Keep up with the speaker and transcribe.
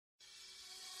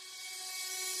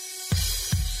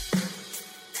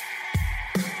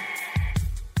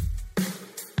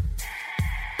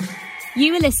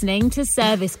You are listening to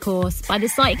Service Course by the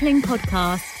Cycling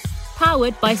Podcast,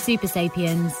 powered by Super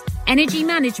Sapiens, energy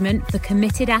management for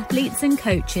committed athletes and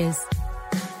coaches.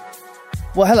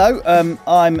 Well, hello,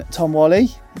 I'm Tom Whalley,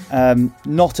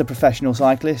 not a professional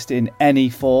cyclist in any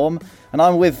form, and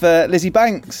I'm with Lizzie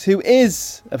Banks, who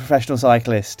is a professional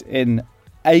cyclist in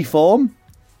a form,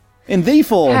 in the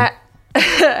form.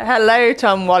 Hello,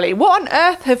 Tom Whalley. What on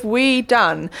earth have we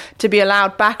done to be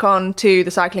allowed back onto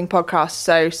the Cycling Podcast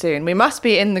so soon? We must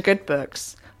be in the good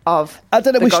books of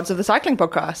the gods of the Cycling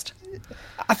Podcast.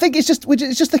 I think it's just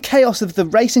the chaos of the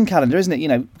racing calendar, isn't it? You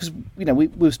know, because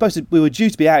we were due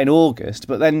to be out in August,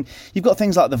 but then you've got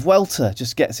things like the Vuelta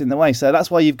just gets in the way. So that's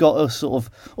why you've got us sort of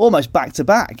almost back to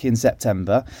back in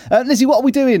September. Lizzie, what are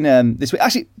we doing this week?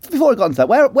 Actually, before I got into that,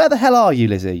 where the hell are you,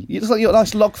 Lizzie? It looks like you've got a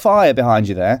nice log fire behind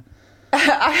you there.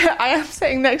 I am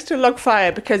sitting next to a log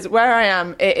fire because where I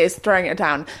am, it is throwing it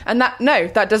down. And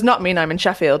that does not mean I'm in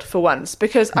Sheffield for once,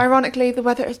 because ironically, the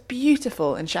weather is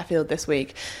beautiful in Sheffield this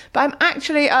week. But I'm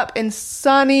actually up in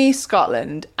sunny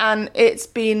Scotland, and it's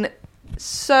been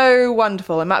so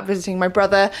wonderful. I'm out visiting my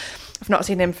brother. I've not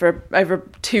seen him for over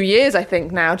 2 years, I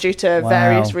think, now, due to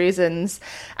various reasons.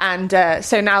 And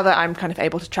so now that I'm kind of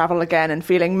able to travel again and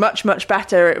feeling much, much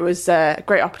better, it was a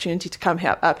great opportunity to come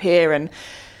up here and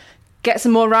get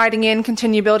some more riding in,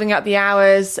 continue building up the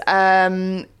hours.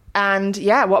 And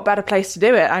yeah, what better place to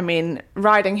do it? I mean,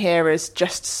 riding here is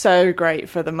just so great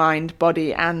for the mind,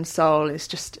 body and soul. It's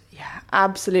just,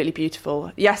 absolutely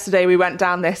beautiful. Yesterday we went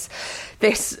down this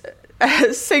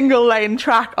single lane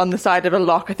track on the side of a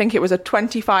loch. I think it was a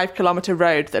 25-kilometre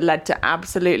road that led to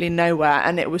absolutely nowhere,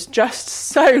 and it was just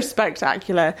so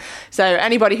spectacular. So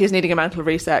anybody who's needing a mental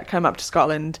reset, come up to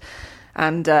Scotland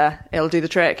and it'll do the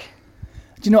trick.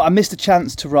 Do you know, I missed a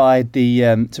chance to ride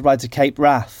to Cape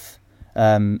Wrath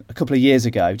a couple of years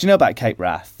ago. Do you know about Cape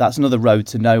Wrath? That's another road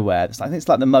to nowhere. I think it's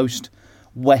like the most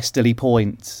westerly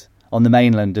point on the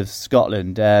mainland of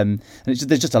Scotland, and there's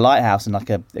just a lighthouse and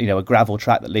like a gravel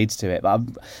track that leads to it. But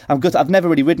I'm good. I've never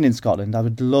really ridden in Scotland. I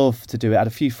would love to do it. I had a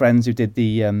few friends who did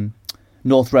the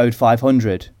North Road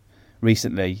 500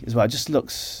 recently as well. It just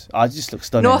looks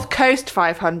stunning. North Coast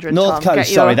 500. North Tom.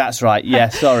 Coast, sorry, that's right. Yeah,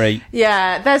 sorry.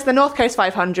 Yeah, there's the North Coast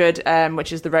 500,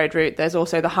 which is the road route. There's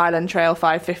also the Highland Trail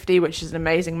 550, which is an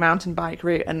amazing mountain bike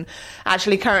route. And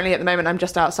actually, currently at the moment, I'm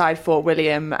just outside Fort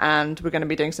William, and we're going to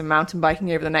be doing some mountain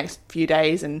biking over the next few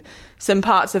days and some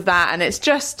parts of that. And it's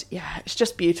just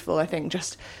beautiful. I think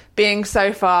just being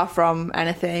so far from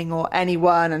anything or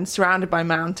anyone and surrounded by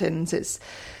mountains,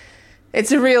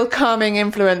 it's a real calming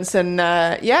influence, and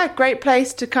great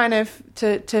place to kind of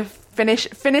to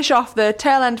finish off the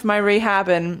tail end of my rehab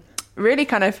and really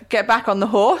kind of get back on the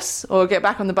horse or get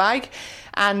back on the bike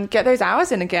and get those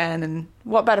hours in again. And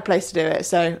what better place to do it?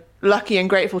 So lucky and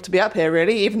grateful to be up here,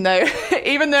 really, even though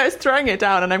it's throwing it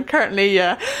down, and I'm currently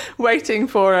waiting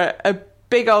for a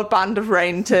big old band of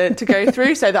rain to go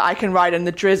through so that I can ride in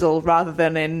the drizzle rather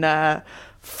than in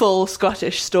full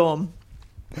Scottish storm.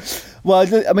 Well,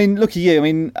 I mean, look at you. I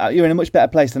mean, you're in a much better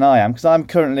place than I am, because I'm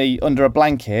currently under a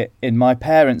blanket in my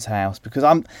parents' house because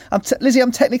Lizzie,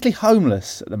 I'm technically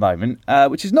homeless at the moment,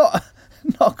 which is not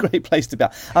a great place to be.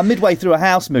 I'm midway through a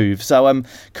house move, so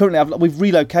currently we've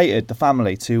relocated the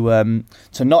family to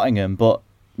Nottingham, but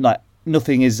like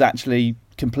nothing is actually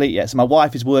complete yet. So my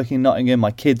wife is working in Nottingham,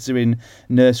 my kids are in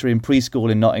nursery and preschool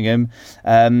in Nottingham,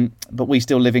 but we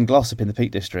still live in Glossop in the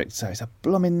Peak District, so it's a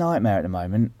blooming nightmare at the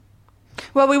moment.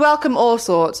 Well, we welcome all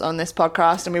sorts on this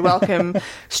podcast, and we welcome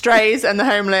strays and the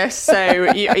homeless. So,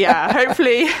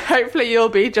 hopefully you'll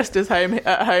be just as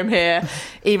at home here,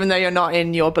 even though you're not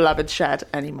in your beloved shed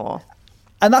anymore.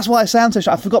 And that's why I sound so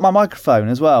shy. I forgot my microphone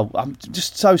as well. I'm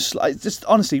just so just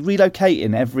honestly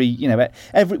relocating every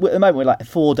at the moment we're like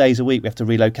 4 days a week we have to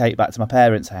relocate back to my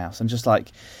parents' house, and just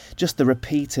the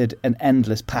repeated and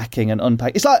endless packing and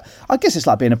unpacking. It's like, I guess it's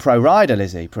like being a pro rider,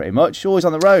 Lizzie, pretty much, always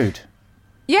on the road.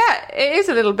 Yeah, it is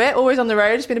a little bit, always on the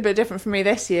road. It's been a bit different for me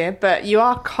this year, but you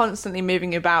are constantly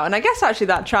moving about. And I guess actually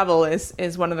that travel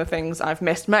is one of the things I've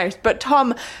missed most. But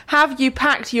Tom, have you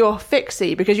packed your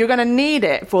fixie? Because you're going to need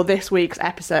it for this week's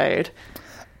episode.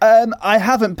 I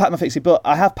haven't packed my fixie, but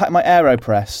I have packed my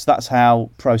AeroPress. That's how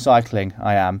pro cycling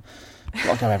I am.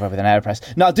 I'll go over with an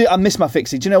AeroPress. No, I miss my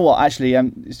fixie. Do you know what? Actually,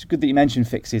 it's good that you mentioned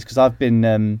fixies, because I've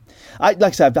been, like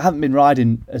I said, I haven't been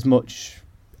riding as much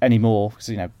anymore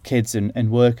because kids and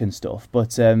work and stuff,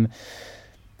 but the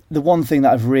one thing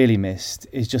that I've really missed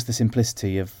is just the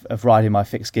simplicity of riding my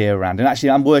fixed gear around. And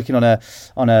actually I'm working on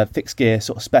a fixed gear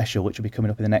sort of special which will be coming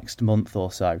up in the next month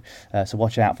or so, so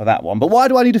watch out for that one. But why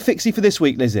do I need a fixie for this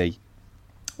week, Lizzie?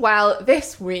 Well,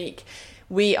 this week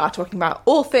we are talking about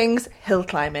all things hill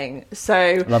climbing.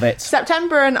 So love it.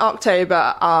 September and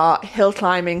October are hill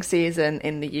climbing season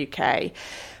in the UK.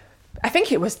 I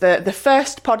think it was the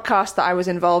first podcast that I was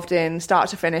involved in, start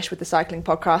to finish, with the cycling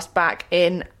podcast back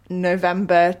in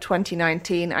November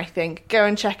 2019, I think. Go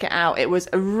and check it out. It was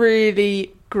a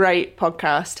really great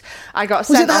podcast. I got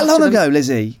sent. Was it that long ago,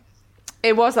 Lizzie?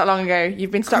 It was that long ago.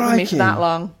 You've been stuck with me for that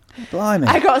long. Blimey.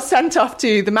 I got sent off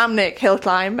to the Mamnick hill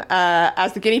climb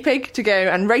as the guinea pig to go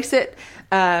and race it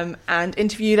and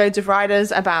interview loads of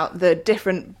riders about the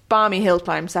different balmy hill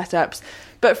climb setups.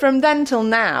 But from then till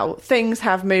now, things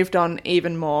have moved on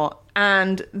even more.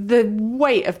 And the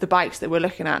weight of the bikes that we're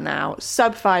looking at now,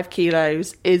 sub 5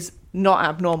 kilos, is not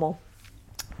abnormal.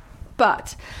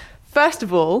 But first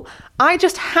of all, I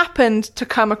just happened to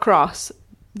come across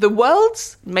the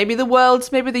world's, maybe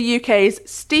the UK's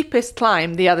steepest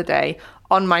climb the other day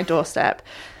on my doorstep.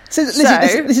 So,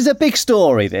 Lizzie, this is a big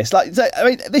story, this.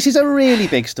 This is a really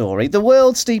big story. The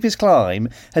world's steepest climb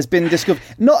has been discovered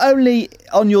not only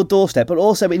on your doorstep, but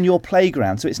also in your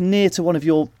playground. So it's near to one of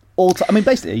your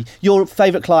basically, your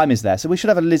favourite climb is there. So we should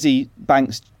have a Lizzie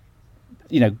Banks,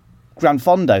 Gran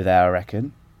Fondo there, I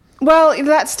reckon. Well,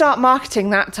 let's start marketing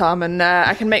that, Tom, and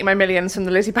I can make my millions from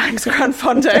the Lizzie Banks Gran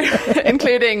Fondo,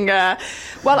 including... I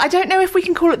don't know if we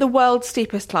can call it the world's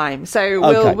steepest climb. So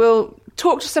we'll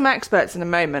talk to some experts in a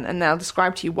moment, and they'll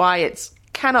describe to you why it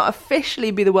cannot officially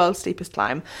be the world's steepest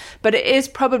climb, but it is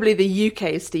probably the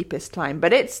UK's steepest climb.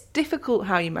 But it's difficult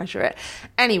how you measure it.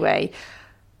 Anyway,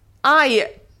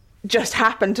 I just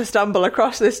happened to stumble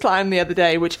across this climb the other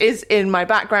day, which is in my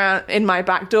back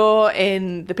door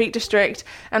in the Peak District,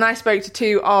 and I spoke to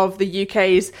two of the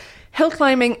UK's hill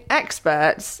climbing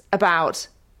experts about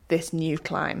this new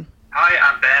climb. Hi,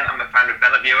 I'm Ben. I'm the founder of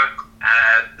Bellaviewer.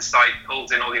 The site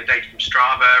pulls in all your data from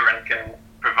Strava and can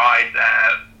provide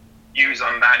views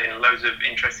on that in loads of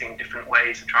interesting different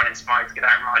ways to try and inspire to get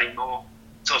out riding more.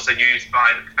 It's also used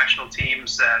by the professional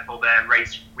teams for their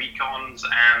race recons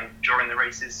and during the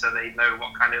races, so they know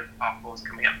what kind of parkour is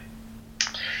coming up.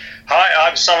 Hi,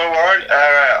 I'm Simon Warren,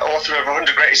 author of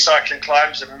 100 Greatest Cycling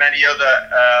Climbs and many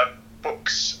other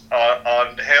books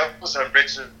on hills. I've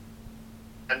written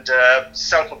and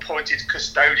self-appointed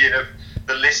custodian of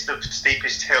the list of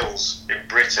steepest hills in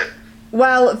Britain.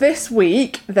 Well, this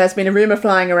week there's been a rumour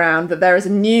flying around that there is a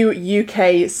new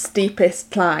UK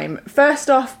steepest climb. First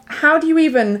off, how do you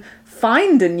even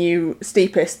find a new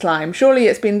steepest climb? Surely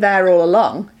it's been there all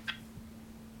along.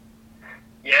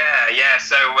 Yeah.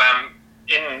 So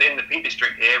in the Peak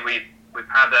District here, we've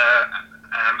had a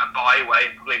byway,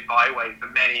 public byway, for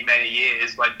many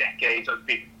years, like decades. I've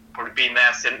probably been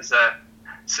there since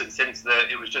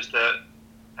it was just a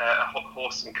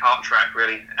horse and cart track,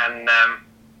 really, and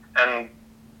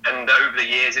over the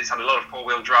years it's had a lot of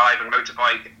four-wheel drive and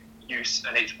motorbike use,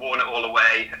 and it's worn it all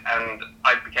away, and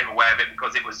I became aware of it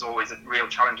because it was always a real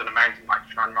challenge on a mountain bike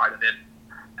to try and ride it.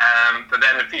 But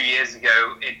then a few years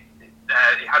ago it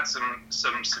had some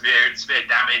severe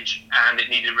damage and it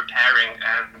needed repairing,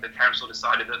 and the council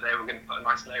decided that they were going to put a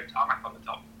nice layer of tarmac on the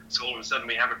top. So all of a sudden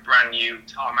we have a brand new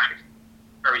tarmac,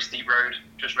 very steep road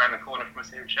just around the corner from us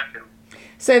here in Sheffield.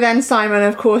 So then, Simon,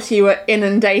 of course, you were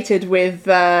inundated with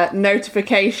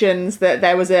notifications that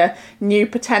there was a new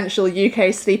potential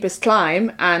UK steepest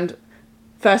climb, and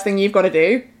first thing you've got to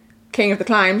do, king of the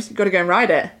climbs, you've got to go and ride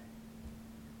it.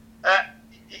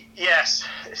 Yes,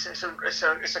 it's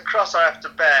a cross I have to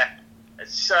bear.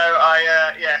 So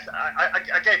I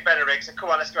gave Ben a ring, said, come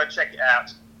on, let's go and check it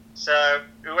out. So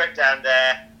we went down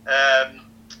there,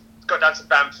 got down to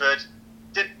Bamford.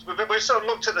 We sort of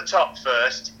looked at the top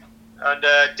first, and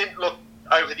didn't look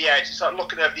over the edge. Started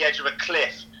looking over the edge of a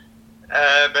cliff.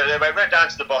 But when we went down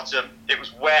to the bottom, it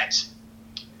was wet.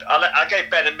 I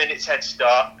gave Ben a minute's head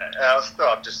start. I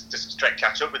thought I'd just straight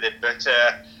catch up with him. But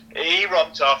he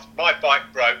romped off, my bike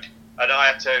broke, and I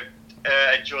had to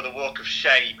endure the walk of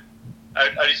shame.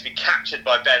 Only to be captured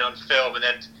by Ben on film and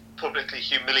then publicly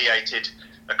humiliated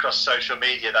across social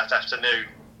media that afternoon.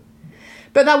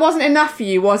 But that wasn't enough for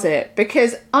you, was it?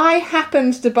 Because I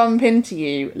happened to bump into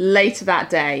you later that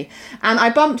day, and I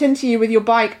bumped into you with your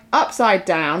bike upside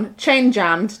down, chain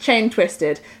jammed, chain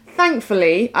twisted.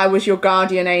 Thankfully, I was your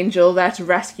guardian angel there to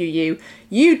rescue you.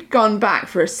 You'd gone back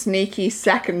for a sneaky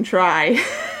second try.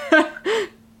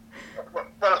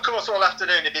 Well, of course, all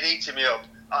afternoon he'd been eating me up.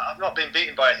 I've not been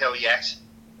beaten by a hill yet.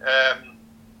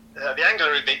 The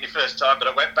Angler beat me first time, but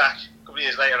I went back a couple of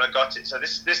years later and I got it. So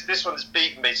this one's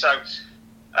beaten me. So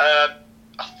I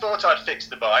thought I'd fixed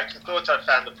the bike. I thought I'd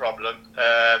found the problem.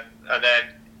 And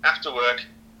then after work,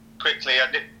 quickly,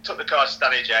 I took the car to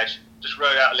Stanage Edge, just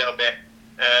rode out a little bit,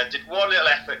 Did one little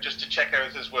effort just to check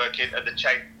everything's working, and the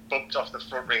chain bumped off the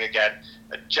front ring again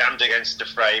and jammed against the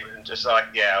frame, and just like,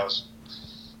 I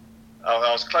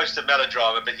was close to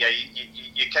melodrama, but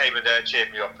you came and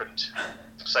cheered me up and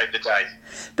saved the day.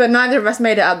 But neither of us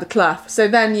made it out the clough, so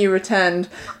then you returned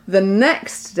the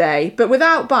next day, but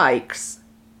without bikes.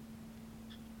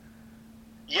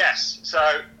 Yes,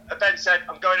 so Ben said,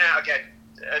 I'm going out again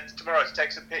tomorrow to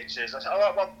take some pictures. I said,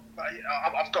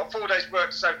 I've got 4 days'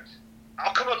 work, so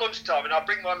I'll come at lunchtime and I'll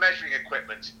bring my measuring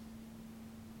equipment.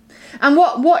 And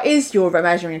what is your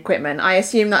measuring equipment? I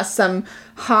assume that's some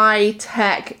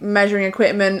high-tech measuring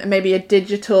equipment, maybe a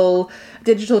digital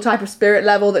type of spirit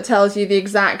level that tells you the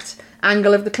exact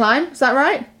angle of the climb. Is that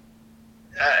right?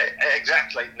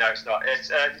 Exactly. No, it's not. It's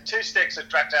 2 sticks are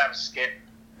dragged out of a skip,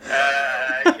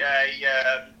 a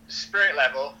spirit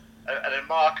level, and a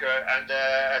marker, and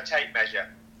a tape measure,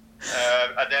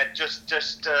 and then just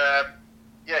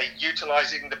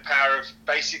utilising the power of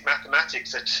basic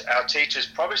mathematics that our teachers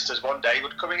promised us one day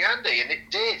would come in handy, and it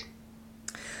did.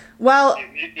 Well,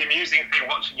 the amusing thing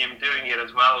watching him doing it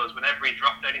as well was whenever he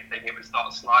dropped anything, it would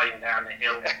start sliding down the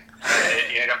hill.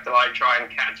 You'd have to try and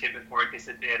catch it before it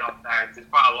disappeared off down. It's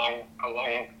quite a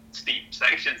long, steep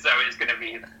section, so it's going to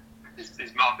be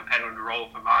this marker pen would roll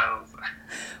for miles.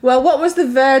 Well, what was the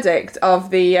verdict of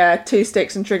the 2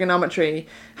 sticks and trigonometry?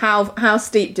 How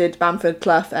steep did Bamford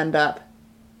Clough end up?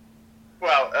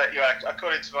 Well,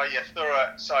 according to my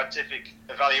thorough scientific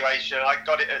evaluation, I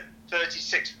got it at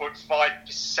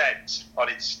 36.5% on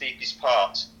its steepest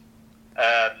part.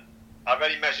 I've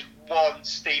only measured one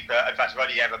steeper. In fact, I've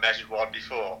only ever measured one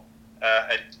before.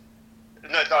 I've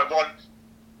only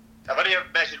ever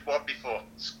measured one before.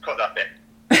 Let's cut that bit.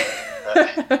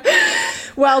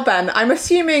 Well, Ben, I'm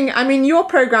assuming, your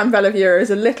programme Velavura is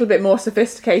a little bit more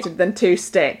sophisticated than 2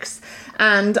 sticks.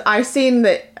 And I've seen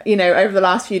that, over the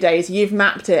last few days, you've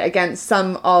mapped it against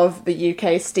some of the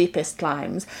UK's steepest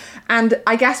climbs. And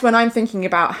I guess when I'm thinking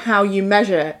about how you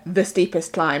measure the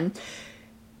steepest climb,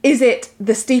 is it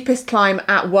the steepest climb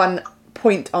at one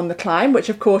point on the climb, which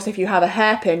of course, if you have a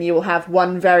hairpin, you will have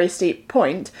one very steep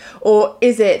point, or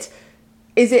is it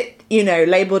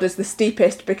labelled as the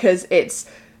steepest because it's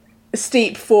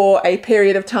steep for a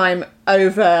period of time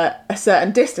over a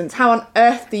certain distance? How on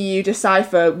earth do you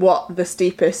decipher what the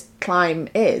steepest climb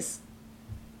is?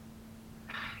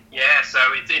 Yeah, so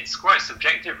it's quite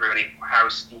subjective really how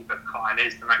steep a climb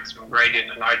is, the maximum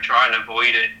gradient, and I try and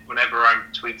avoid it whenever I'm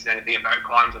tweeting anything about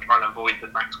climbs. I try and avoid the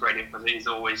max gradient because it is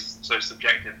always so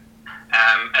subjective.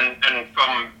 And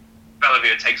from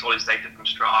Velavura takes all its data from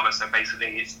Strava, so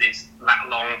basically it's lat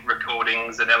long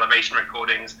recordings and elevation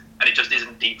recordings, and it just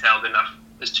isn't detailed enough.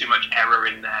 There's too much error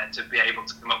in there to be able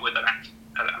to come up with a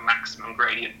maximum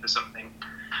gradient for something.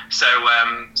 So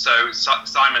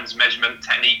Simon's measurement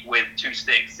technique with 2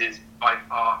 sticks is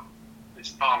far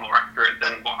more accurate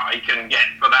than what I can get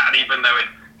for that, even though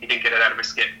he did get it out of a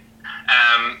skip.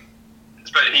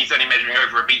 But he's only measuring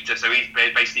over a metre, so he's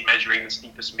basically measuring the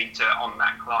steepest metre on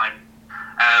that climb.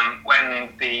 When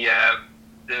the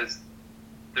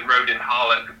road in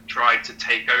Harlech tried to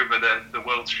take over the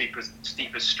world's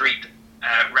steepest street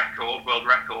world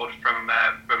record from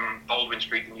Baldwin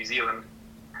Street in New Zealand,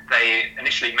 they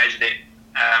initially measured it.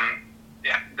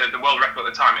 The world record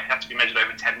at the time, it had to be measured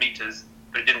over 10 metres,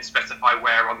 but it didn't specify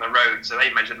where on the road. So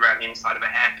they measured around the inside of a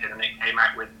hairpin, and it came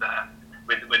out with a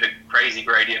crazy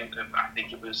gradient of, I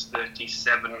think it was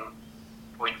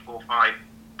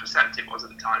 37.45% it was at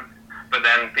the time. But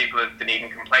then people didn't even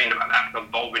complain about that because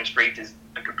Baldwin Street is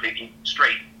a completely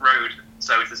straight road,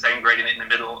 so it's the same gradient in the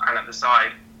middle and at the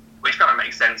side, which kind of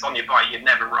makes sense. On your bike, you'd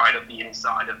never ride up the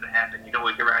inside of the hairpin, you'd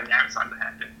always go around the outside of the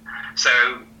hairpin. So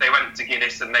they went to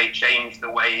Guinness and they changed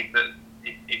the way that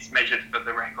it's measured for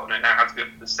the record, and it now has to go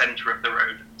to the centre of the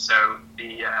road. So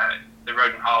the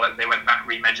road in Harlech, they went back,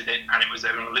 remeasured it, and it was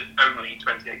only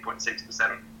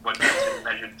 28.6% was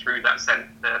measured through that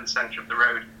the centre of the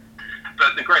road.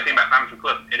 But the great thing about Bamford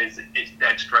Clough, it's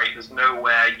dead straight. There's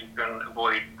nowhere you can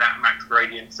avoid that max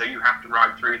gradient, so you have to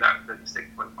ride through that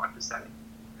 36.5%.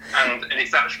 And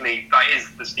it's actually, that is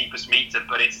the steepest metre,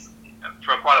 but it's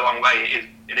for quite a long way.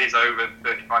 It is over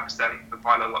 35% for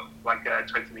quite a lot, like a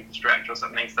 20-metre stretch or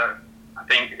something. So I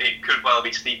think it could well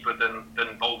be steeper than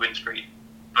Baldwin Street.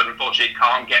 But unfortunately, it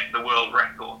can't get the world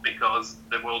record because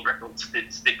the world record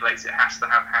stipulates it has to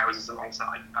have houses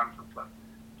alongside. Bamford Clough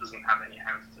doesn't have any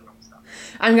houses alongside.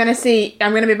 I'm going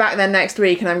to be back there next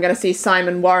week, and I'm going to see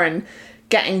Simon Warren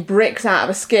getting bricks out of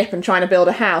a skip and trying to build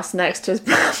a house next to his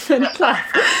Bamford Clough.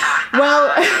 Well,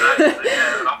 we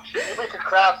could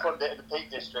crowdfund it in the Peak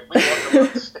District. We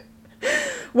want the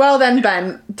well then,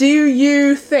 Ben, do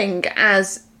you think,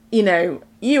 as you know,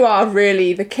 you are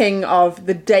really the king of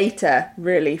the data,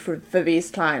 really, for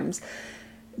these climbs.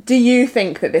 Do you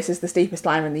think that this is the steepest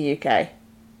climb in the UK?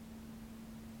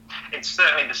 It's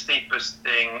certainly the steepest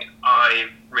thing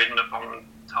I've ridden up on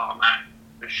tarmac,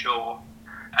 for sure.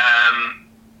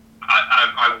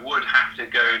 I would have to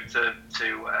go to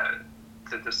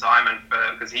Simon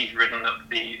because he's ridden up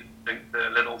the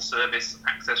little service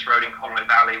access road in Conway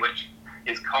Valley, which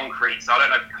is concrete. So I don't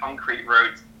know if concrete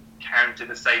roads counted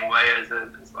the same way as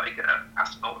like a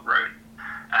asphalt road.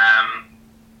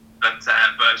 But as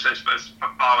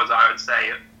far as I would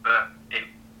say,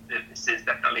 this is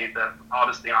definitely the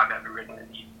hardest thing I've ever ridden in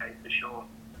the UK, for sure.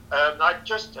 I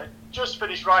just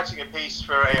finished writing a piece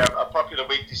for a popular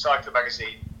weekly cycling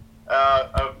magazine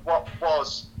of what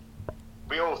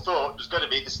we all thought was going to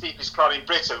be the steepest climb in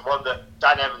Britain, one that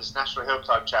Dan Evans, National Hill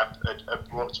Climb champ, had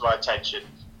brought to my attention,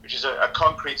 which is a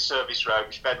concrete service road,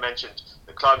 which Ben mentioned,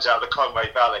 that climbs out of the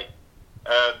Conway Valley,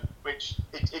 which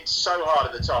it's so hard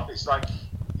at the top. It's like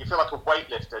you feel like a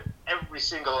weightlifter, every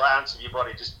single ounce of your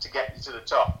body just to get you to the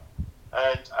top.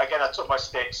 And again, I took my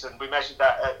sticks and we measured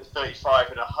that at 35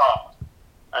 and a half.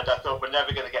 And I thought, we're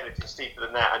never going to get anything steeper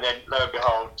than that. And then, lo and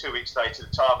behold, 2 weeks later, the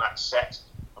tarmac's set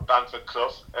on Bamford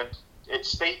Clough, and it's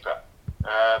steeper.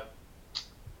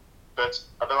 But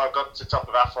although I've got to the top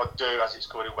of Affon Dhu, as it's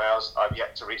called in Wales, I've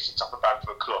yet to reach the top of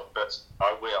Bamford Clough, but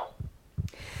I will.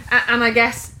 And I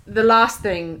guess the last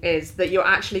thing is that you're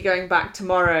actually going back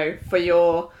tomorrow for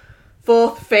your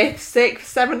 4th, 5th, 6th,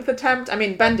 7th attempt. I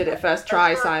mean, Ben did it first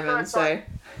try, Simon, so...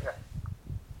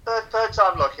 Third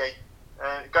time lucky.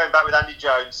 Going back with Andy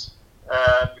Jones,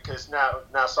 because now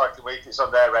Cycling Week is on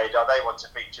their radar. They want to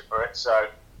feature for it, so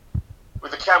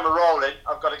with the camera rolling,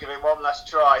 I've got to give it one last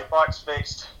try. Bike's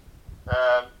fixed.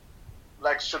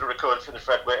 Legs should have recorded from the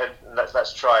Fred Whitten, and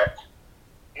let's try it.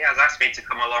 He has asked me to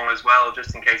come along as well,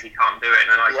 just in case he can't do it, and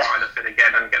then I can kind of fit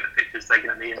again and get the pictures taken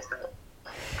of me instead.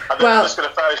 I'm just going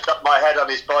to Photoshop my head on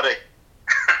his body.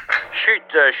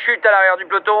 Chute à l'arrière du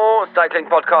peloton, Cycling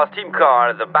Podcast Team Car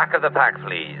at the back of the pack,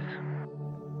 please.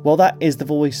 Well, that is the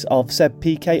voice of Seb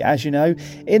Piquet, as you know,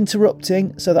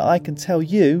 interrupting so that I can tell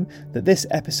you that this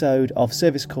episode of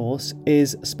Service Course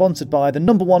is sponsored by the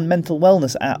 #1 mental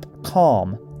wellness app,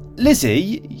 Calm.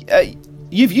 Lizzie,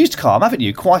 you've used Calm, haven't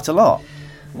you? Quite a lot.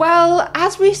 Well,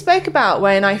 as we spoke about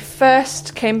when I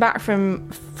first came back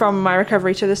from my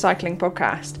recovery to the cycling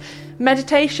podcast,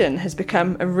 meditation has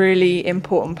become a really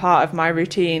important part of my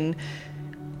routine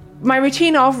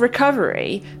of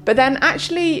recovery, but then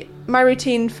actually my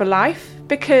routine for life,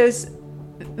 because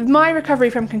my recovery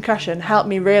from concussion helped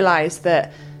me realise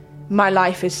that my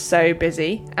life is so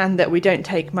busy and that we don't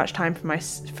take much time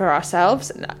for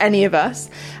ourselves, any of us,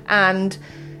 and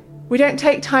we don't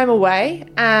take time away.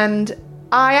 And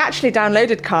I actually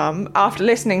downloaded Calm after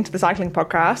listening to the cycling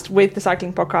podcast with the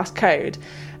cycling podcast code.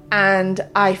 And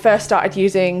I first started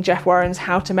using Jeff Warren's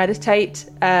How to Meditate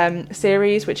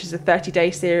series, which is a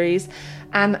 30-day series.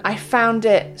 And I found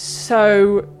it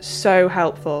so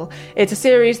helpful. It's a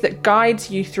series that guides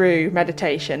you through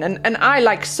meditation. And I,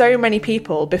 like so many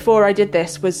people, before I did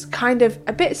this, was kind of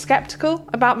a bit skeptical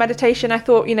about meditation. I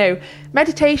thought,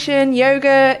 meditation,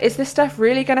 yoga, is this stuff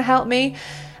really going to help me?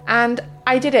 And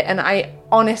I did it, and I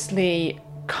honestly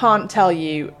can't tell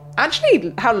you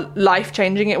actually how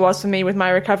life-changing it was for me with my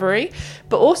recovery,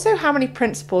 but also how many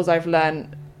principles I've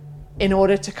learned in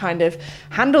order to kind of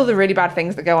handle the really bad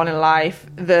things that go on in life,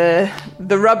 the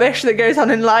rubbish that goes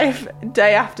on in life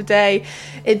day after day.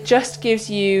 It just gives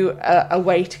you a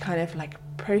way to kind of like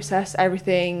process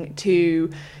everything, to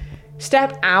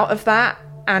step out of that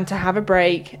and to have a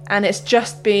break. And it's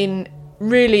just been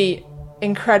really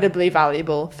incredibly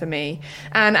valuable for me.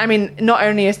 And I mean, not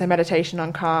only is there meditation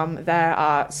on Calm, there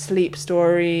are sleep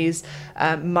stories,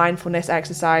 mindfulness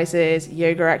exercises,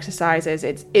 yoga exercises.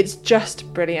 It's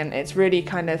just brilliant. It's really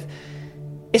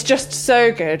it's just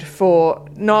so good for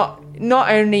not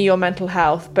only your mental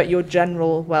health, but your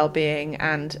general well-being.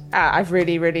 And I've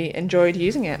really enjoyed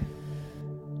using it.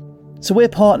 So we're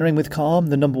partnering with Calm,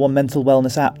 the #1 mental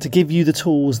wellness app, to give you the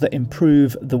tools that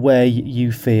improve the way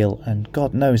you feel. And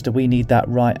God knows, do we need that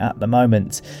right at the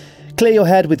moment. Clear your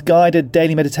head with guided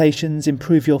daily meditations,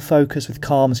 improve your focus with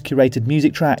Calm's curated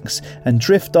music tracks, and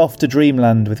drift off to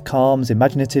dreamland with Calm's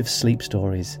imaginative sleep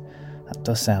stories. That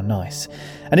does sound nice.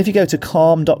 And if you go to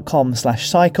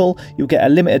calm.com/cycle, you'll get a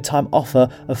limited time offer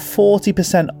of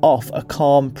 40% off a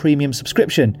Calm premium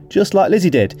subscription, just like Lizzie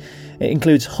did. It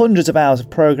includes hundreds of hours of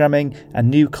programming, and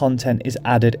new content is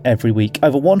added every week.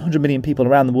 Over 100 million people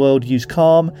around the world use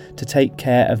Calm to take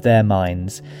care of their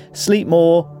minds. Sleep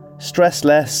more, stress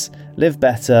less, live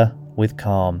better with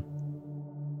Calm.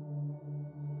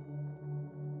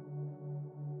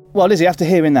 Well, Lizzie, after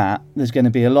hearing that, there's going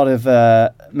to be a lot of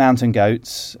mountain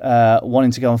goats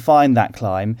wanting to go and find that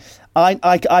climb.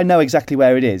 I know exactly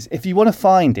where it is. If you want to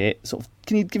find it, sort of,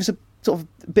 can you give us a sort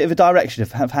of bit of a direction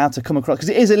of how to come across? Because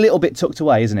it is a little bit tucked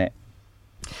away, isn't it?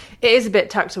 It is a bit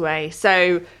tucked away.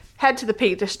 So head to the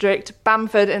Peak District,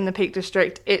 Bamford in the Peak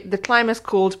District. The climb is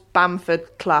called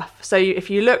Bamford Clough. So if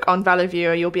you look on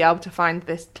VeloViewer, you'll be able to find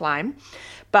this climb.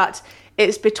 But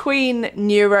it's between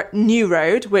New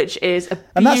Road, which is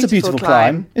and that's a beautiful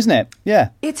climb, isn't it? Yeah.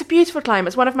 It's a beautiful climb.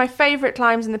 It's one of my favourite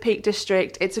climbs in the Peak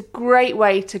District. It's a great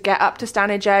way to get up to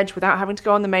Stanage Edge without having to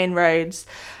go on the main roads.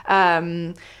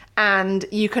 And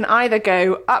you can either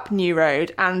go up New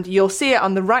Road, and you'll see it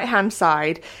on the right-hand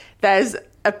side. There's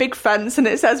a big fence and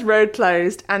it says road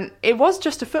closed, and it was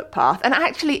just a footpath. And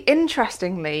actually,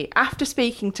 interestingly, after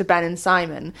speaking to Ben and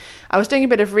Simon, I was doing a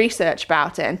bit of research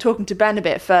about it and talking to Ben a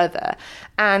bit further,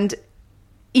 and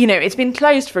it's been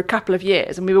closed for a couple of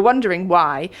years and we were wondering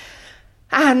why.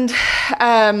 And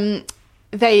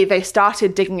they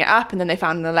started digging it up, and then they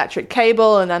found an electric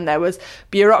cable, and then there was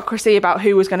bureaucracy about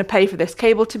who was going to pay for this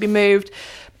cable to be moved.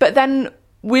 But then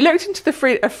we looked into the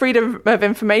Freedom of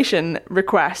Information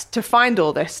request to find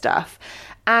all this stuff,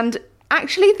 and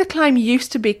actually the climb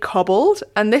used to be cobbled,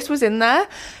 and this was in there.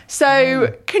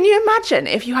 So can you imagine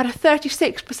if you had a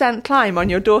 36% climb on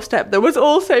your doorstep that was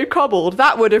also cobbled?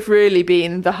 That would have really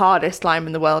been the hardest climb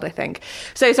in the world, I think.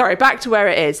 So sorry, back to where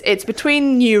it is. It's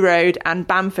between New Road and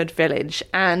Bamford Village,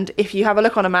 and if you have a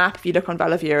look on a map, if you look on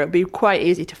VeloViewer, it'll be quite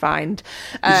easy to find.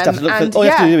 All you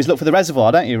have to do is look for the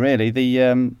reservoir, don't you, really?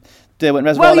 The Derwent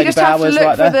Reservoir, well, you just have to look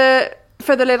right there.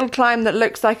 for the little climb that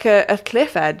looks like a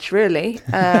cliff edge, really.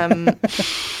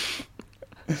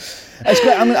 It's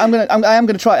great. I am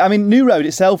going to try. I mean, New Road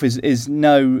itself is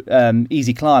no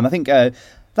easy climb. I think the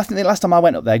last time I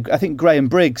went up there, I think Graham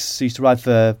Briggs used to ride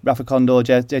for Rafa Condor,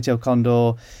 JTL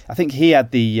Condor. I think he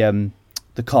had the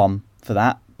com for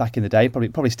that back in the day.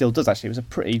 Probably still does, actually. It was a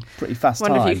pretty fast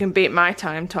time. Wonder if you can beat my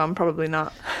time, Tom. Probably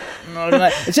not. No, I don't know.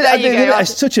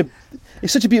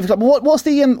 It's such a beautiful climb. What's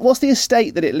the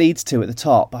estate that it leads to at the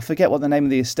top? I forget what the name of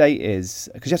the estate is,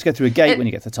 because you have to go through a gate when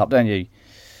you get to the top, don't you?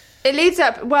 It leads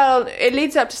up to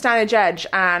Stanage Edge,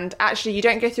 and actually you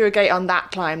don't go through a gate on that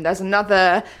climb. There's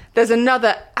another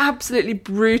absolutely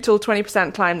brutal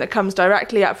 20% climb that comes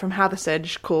directly up from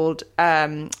Hathersage called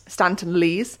Stanton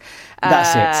Lees.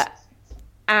 That's it.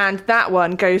 And that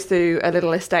one goes through a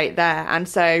little estate there. And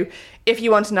so if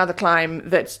you want another climb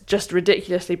that's just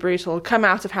ridiculously brutal, come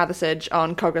out of Hathersage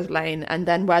on Cograth Lane, and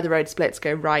then where the road splits,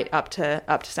 go right up to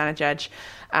Stanage Edge.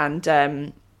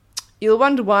 And you'll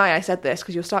wonder why I said this,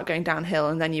 because you'll start going downhill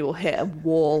and then you will hit a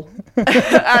wall.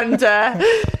 And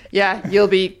you'll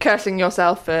be cursing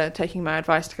yourself for taking my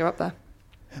advice to go up there.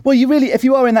 Well, if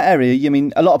you are in that area, I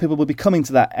mean, a lot of people will be coming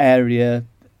to that area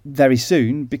very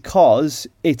soon, because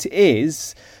it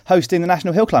is hosting the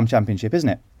National Hill Climb Championship, isn't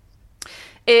it?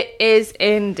 It is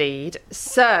indeed.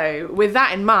 So with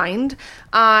that in mind,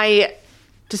 I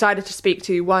decided to speak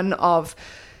to one of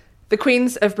the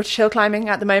queens of British hill climbing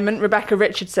at the moment, Rebecca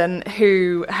Richardson,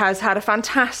 who has had a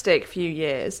fantastic few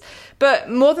years. But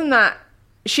more than that,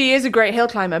 she is a great hill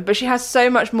climber, but she has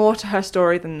so much more to her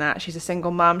story than that. She's a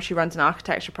single mum. She runs an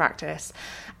architecture practice.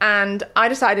 And I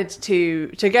decided to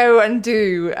go and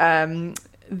do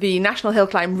the National Hill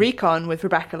Climb Recon with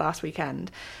Rebecca last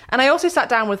weekend. And I also sat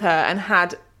down with her and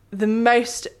had the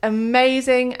most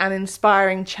amazing and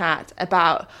inspiring chat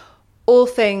about all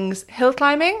things hill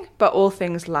climbing, but all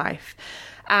things life.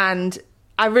 And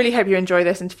I really hope you enjoy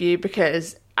this interview,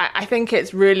 because I think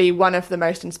it's really one of the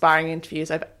most inspiring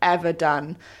interviews I've ever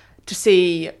done, to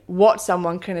see what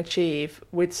someone can achieve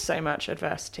with so much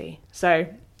adversity. So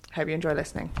hope you enjoy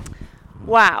listening.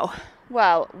 Wow.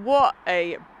 Well, what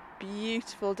a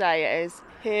beautiful day it is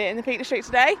here in the Peak District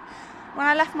today. When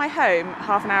I left my home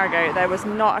half an hour ago, there was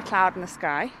not a cloud in the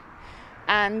sky.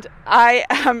 And I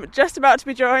am just about to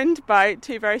be joined by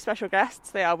two very special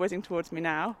guests. They are whizzing towards me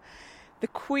now. The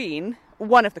Queen,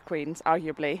 one of the queens,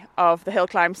 arguably, of the hill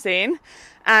climb scene,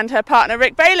 and her partner,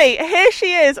 Rick Bailey. Here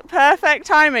she is, perfect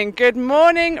timing. Good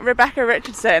morning, Rebecca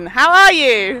Richardson. How are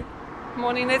you?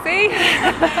 Morning, Lizzie.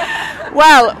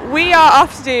 Well, we are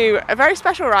off to do a very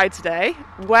special ride today.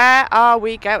 Where are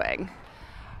we going?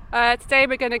 Today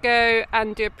we're going to go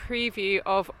and do a preview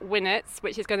of Winnets,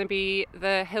 which is going to be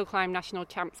the Hill Climb National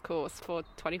Champs course for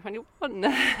 2021.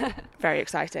 Very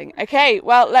exciting. Okay,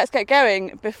 well, let's get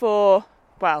going before,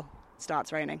 it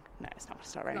starts raining. No, it's not going to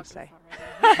start raining today.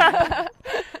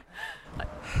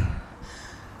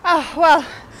 Oh, well,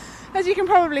 as you can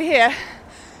probably hear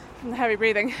from the heavy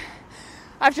breathing,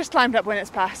 I've just climbed up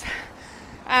Winnets Pass.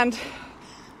 And,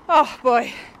 oh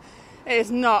boy, It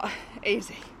is not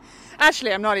easy.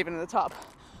 Actually, I'm not even at the top.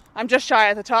 I'm just shy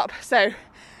at the top, so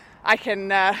I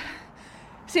can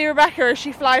see Rebecca as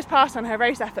she flies past on her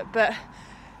race effort. But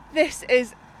this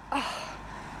is,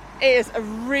 it is a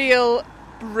real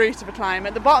brute of a climb.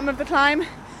 At the bottom of the climb,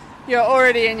 you're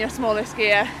already in your smallest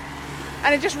gear,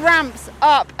 and it just ramps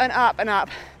up and up and up.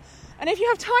 And if you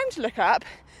have time to look up,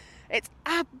 it's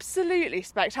absolutely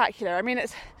spectacular. I mean,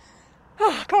 it's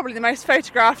probably the most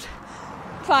photographed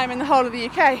climb in the whole of the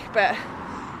UK, but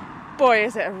boy,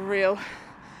 is it a real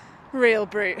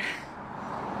brute.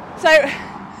 So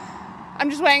I'm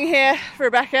just waiting here for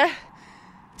Rebecca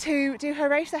to do her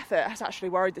race effort. I was actually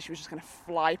worried that she was just going to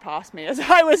fly past me as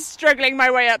I was struggling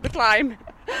my way up the climb.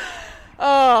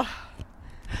 Oh,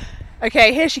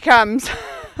 okay, here she comes.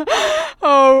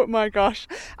 Oh my gosh.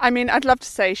 I mean, I'd love to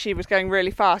say she was going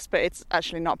really fast, but it's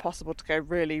actually not possible to go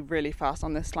really, really fast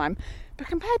on this climb. But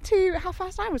compared to how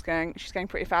fast I was going, she's going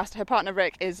pretty fast. Her partner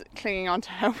Rick is clinging onto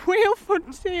her wheel for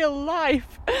dear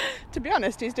life. To be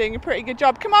honest, he's doing a pretty good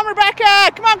job. Come on,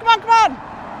 Rebecca! Come on, come on, come on!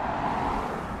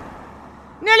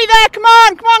 Nearly there! Come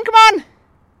on, come on, come on!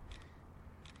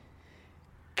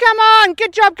 Come on!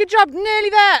 Good job, good job! Nearly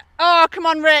there! Oh, come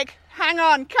on, Rick! Hang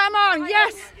on! Come on!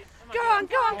 Yes! Go on,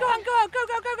 go on, go on, go, go,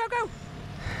 go, go, go, go!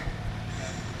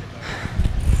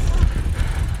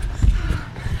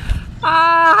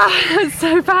 It's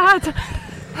so bad.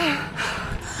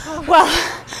 Well,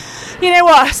 you know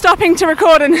what? Stopping to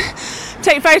record and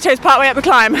take photos partway up the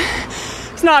climb,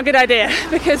 it's not a good idea,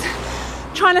 because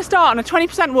trying to start on a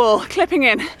 20% wall, clipping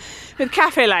in with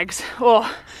cafe legs,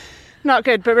 not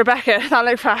good. But Rebecca, that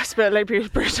looked fast, but it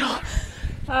looked brutal.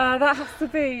 That has to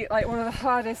be like one of the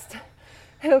hardest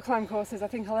hill climb courses I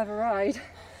think I'll ever ride.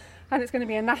 And it's going to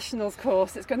be a nationals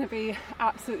course. It's going to be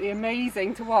absolutely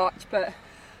amazing to watch, but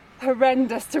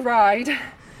horrendous to ride.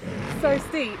 So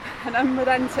steep and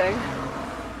unrelenting.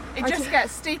 It just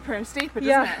gets steeper and steeper,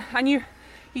 doesn't it? And you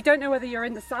don't know whether you're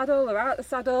in the saddle or out the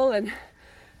saddle, and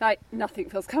like nothing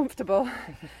feels comfortable.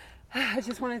 I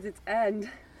just wanted it to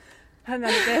end, and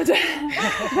then it did.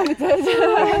 And it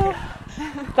did.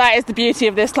 That is the beauty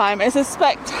of this climb. It's a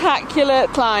spectacular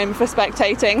climb for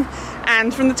spectating,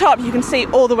 and from the top you can see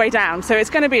all the way down. So it's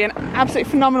going to be an absolutely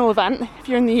phenomenal event. If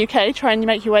you're in the UK, try and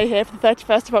make your way here for the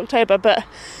 31st of October, but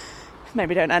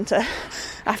maybe don't enter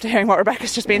after hearing what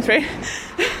Rebecca's just been through.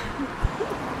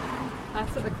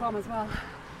 That's at the Clom as well.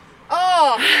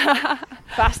 Oh!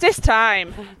 Fastest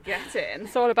time. Get in.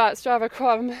 It's all about Strava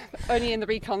Crom, only in the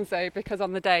recon though, because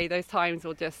on the day those times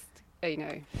will just,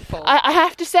 fall. I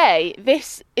have to say,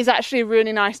 this is actually a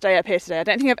really nice day up here today. I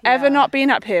don't think I've ever not been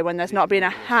up here when there's not been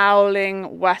a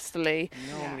howling westerly.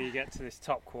 Normally you get to this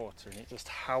top quarter and it just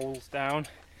howls down,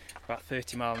 about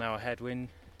 30 mile an hour headwind.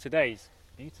 Today's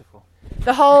beautiful.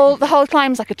 The whole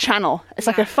climb's like a channel. It's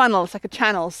like a funnel, it's like a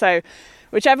channel. So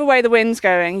whichever way the wind's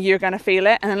going, you're going to feel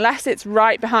it. And unless it's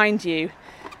right behind you,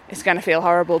 it's going to feel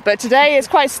horrible. But today it's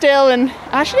quite still, and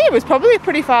actually it was probably a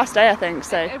pretty fast day, I think.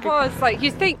 So it was like,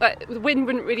 you'd think that the wind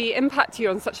wouldn't really impact you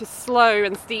on such a slow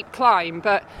and steep climb,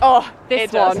 but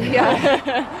this one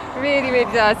really,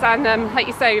 really does. And like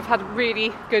you say, we've had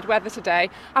really good weather today.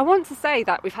 I want to say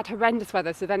that we've had horrendous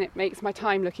weather, so then it makes my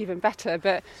time look even better,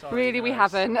 but we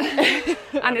haven't.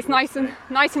 And it's nice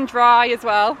and dry as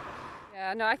well.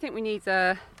 Yeah, no, I think we need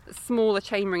a smaller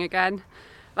chainring again.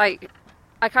 Like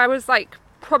I was like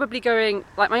probably going,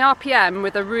 like my RPM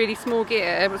with a really small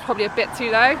gear was probably a bit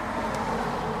too low.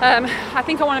 I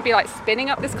think I want to be like spinning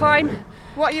up this climb.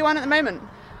 What are you on at the moment?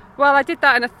 Well, I did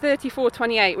that in a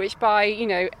 34-28, which by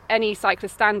any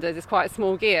cyclist standards is quite a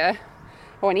small gear,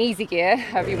 or an easy gear,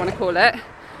 however you want to call it.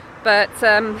 But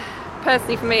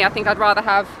personally for me, I think I'd rather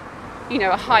have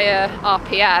a higher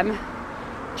RPM,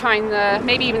 trying to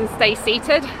maybe even stay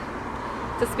seated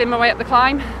to spin my way up the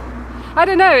climb. I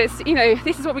don't know, it's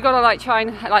this is what we gotta try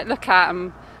and look at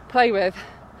and play with.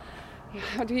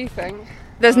 What do you think?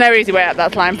 There's no easy way up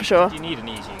that climb for sure. You need an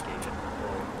easier gear.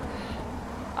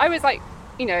 I was I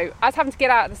was having to get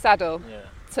out of the saddle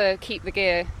to keep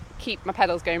my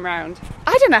pedals going round.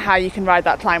 I don't know how you can ride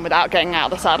that climb without getting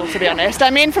out of the saddle, to be honest. I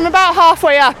mean, from about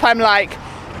halfway up, I'm like,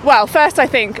 well, first I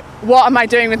think, what am I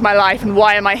doing with my life and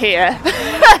why am I here?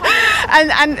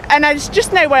 and there's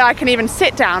just no way I can even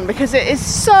sit down because it is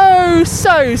so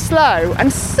slow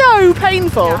and so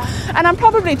painful. Yeah. And I'm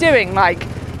probably doing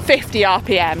 50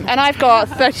 RPM, and I've got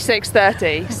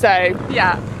 36-30. So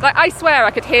yeah, like I swear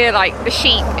I could hear like the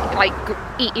sheep like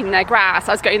eating their grass.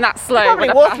 I was going that slow. They were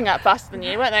probably walking up faster than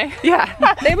you, weren't they?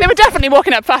 Yeah, they were definitely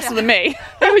walking up faster than me.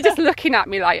 They were just looking at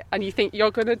me like, and you think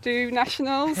you're gonna do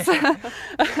nationals?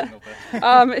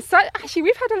 It's like, actually,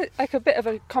 we've had a bit of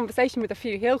a conversation with a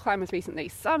few hill climbers recently.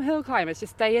 Some hill climbers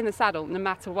just stay in the saddle no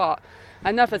matter what,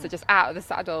 and others are just out of the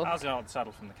saddle. I was out of the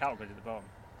saddle from the cattle grid at the bottom.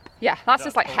 Yeah, that's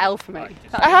just like hell for me.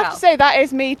 I have to say that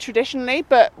is me traditionally,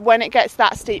 but when it gets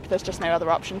that steep, there's just no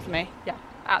other option for me. Yeah,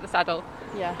 out the saddle.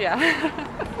 Yeah.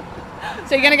 Yeah.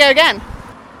 So you're going to go again?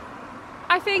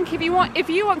 I think if you want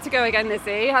to go again,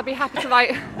 Lizzie, I'd be happy to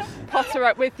like potter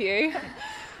up with you.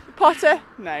 Potter?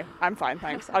 No, I'm fine,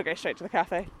 thanks. I'll go straight to the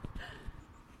cafe.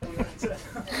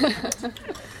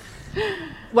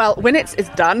 Well, Winnets is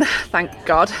done, thank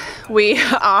God. We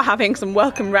are having some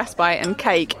welcome respite and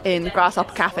cake in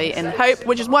Grasshopper Cafe in Hope,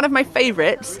 which is one of my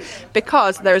favourites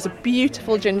because there is a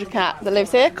beautiful ginger cat that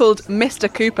lives here called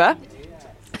Mr. Cooper.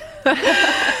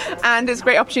 And it's a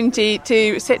great opportunity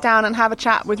to sit down and have a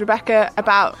chat with Rebecca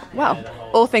about, well,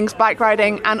 all things bike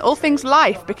riding and all things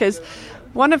life, because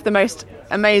one of the most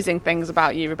amazing things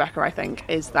about you, Rebecca, I think,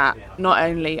 is that not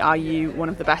only are you one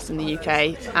of the best in the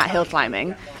UK at hill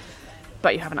climbing,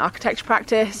 but you have an architecture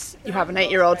practice, you have an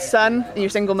 8-year-old son, and you're a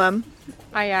single mum.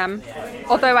 I am.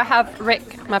 Although I have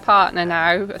Rick, my partner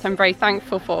now, which I'm very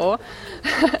thankful for.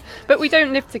 But we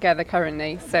don't live together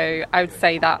currently, so I would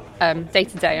say that day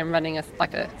to day I'm running a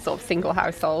sort of single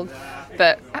household.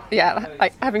 But yeah,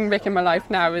 like having Rick in my life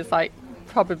now is like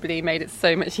probably made it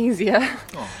so much easier.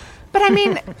 But I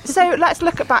mean, so let's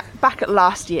look back at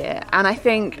last year, and I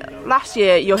think last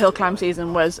year your hill climb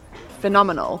season was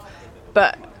phenomenal,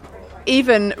 but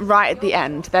even right at the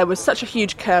end, there was such a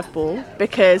huge curveball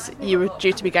because you were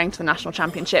due to be going to the national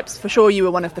championships. For sure, you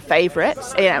were one of the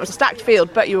favourites. Yeah, it was a stacked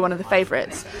field, but you were one of the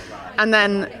favourites. And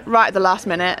then, right at the last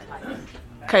minute,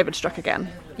 COVID struck again.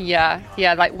 Yeah,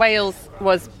 like Wales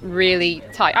was really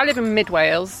tight. I live in mid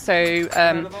Wales, so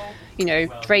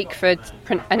Drakeford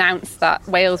announced that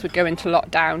Wales would go into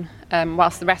lockdown,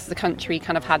 whilst the rest of the country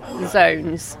kind of had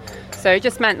zones. So it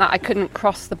just meant that I couldn't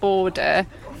cross the border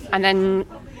and then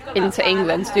into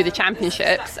England to do the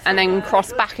championships and then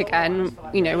cross back again,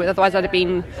 otherwise I'd have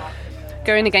been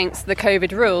going against the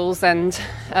COVID rules, and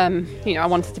I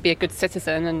wanted to be a good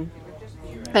citizen,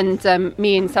 and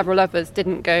me and several others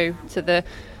didn't go to the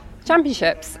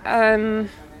championships. And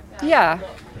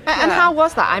how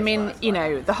was that? I mean,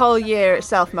 the whole year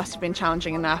itself must have been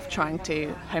challenging enough, trying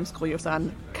to homeschool your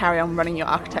son, carry on running your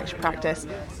architecture practice,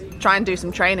 try and do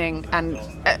some training, and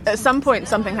at some point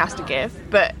something has to give,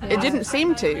 but it didn't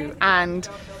seem to, and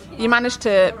you managed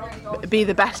to be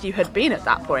the best you had been at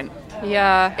that point.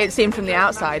 Yeah. It seemed from the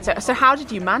outside. So how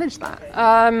did you manage that?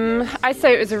 I'd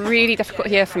say it was a really difficult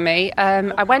year for me.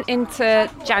 I went into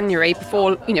January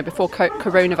before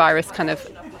coronavirus kind of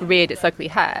reared its ugly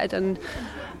head, and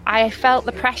I felt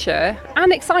the pressure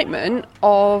and excitement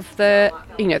of the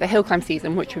hill climb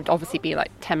season, which would obviously be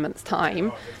like 10 months'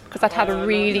 time, because I'd had a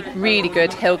really, really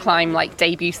good hill climb like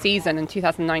debut season in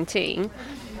 2019.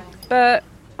 But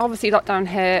obviously lockdown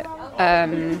hit.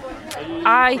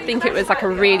 I think it was like a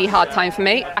really hard time for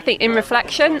me. I think in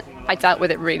reflection, I dealt with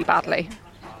it really badly.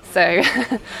 So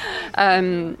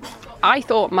I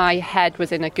thought my head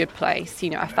was in a good place.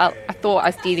 I thought I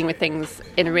was dealing with things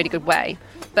in a really good way.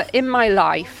 But in my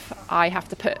life, I have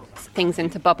to put things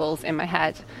into bubbles in my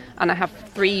head. And I have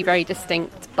 3 very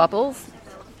distinct bubbles.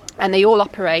 And they all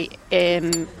operate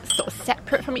sort of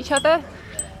separate from each other.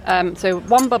 So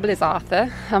one bubble is Arthur,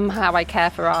 how I care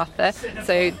for Arthur.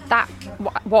 So that,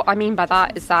 what I mean by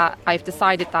that is that I've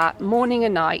decided that morning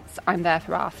and nights I'm there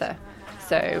for Arthur.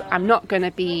 So I'm not going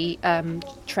to be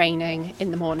training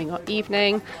in the morning or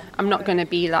evening. I'm not going to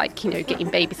be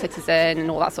getting babysitters in and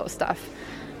all that sort of stuff.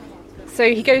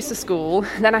 So he goes to school,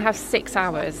 then I have 6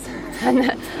 hours, and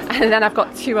then I've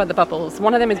got 2 other bubbles.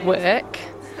 One of them is work,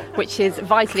 which is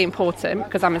vitally important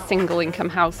because I'm a single income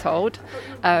household.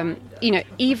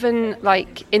 Even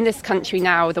like in this country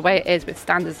now, the way it is with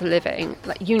standards of living,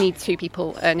 like you need 2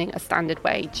 people earning a standard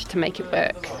wage to make it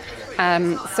work.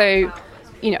 I'm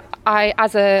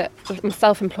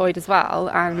self-employed as well.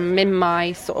 I'm in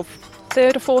my sort of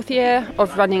 3rd or 4th year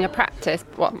of running a practice.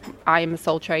 Well, I am a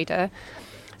sole trader.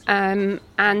 And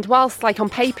whilst like on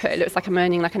paper it looks like I'm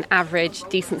earning like an average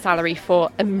decent salary for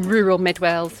a rural mid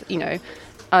Wales, in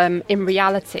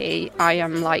reality I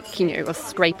am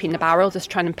scraping the barrel, just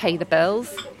trying to pay the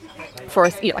bills for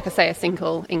a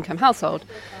single income household.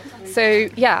 So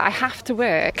yeah, I have to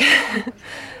work.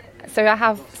 So I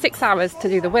have 6 hours to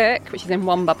do the work, which is in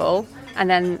one bubble, And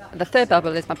then the third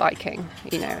bubble is my biking,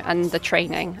 and the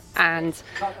training. And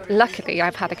luckily,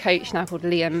 I've had a coach now called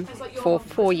Liam for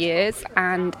 4 years.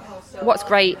 And what's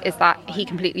great is that he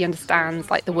completely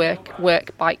understands like the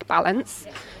work-bike balance.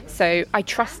 So I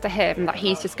trust to him that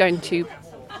he's just going to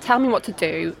tell me what to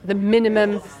do, the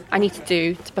minimum I need to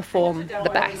do to perform the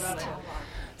best.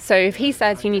 So if he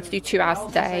says you need to do 2 hours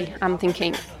a day, I'm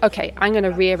thinking, okay, I'm going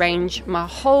to rearrange my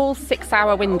whole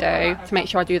 6-hour window to make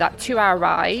sure I do that 2-hour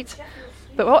ride.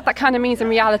 But what that kind of means in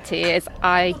reality is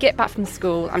I get back from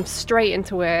school, I'm straight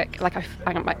into work,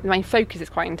 my focus is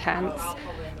quite intense.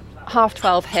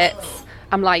 12:30 hits,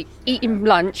 I'm like eating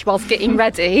lunch whilst getting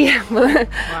ready. Wow.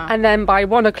 And then by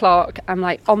 1 o'clock, I'm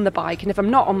like on the bike. And if I'm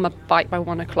not on the bike by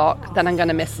 1 o'clock, then I'm going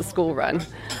to miss the school run.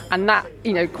 And that,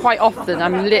 quite often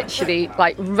I'm literally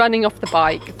like running off the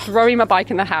bike, throwing my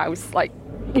bike in the house,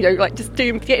 just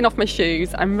getting off my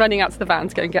shoes. I'm running out to the van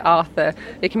to go and get Arthur.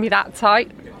 It can be that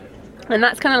tight. And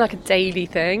that's kind of like a daily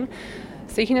thing.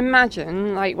 So you can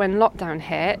imagine like when lockdown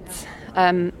hit,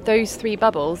 those 3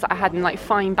 bubbles that I had in like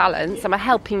fine balance and were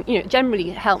helping, generally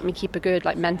helped me keep a good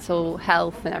like mental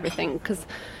health and everything, because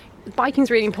biking's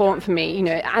really important for me,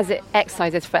 as it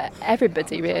exercises for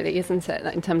everybody really, isn't it,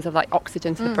 like, in terms of like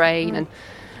oxygen to the brain.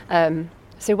 And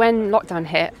so when lockdown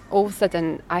hit, all of a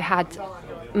sudden I had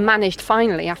managed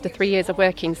finally, after 3 years of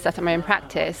working, to set up my own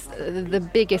practice, the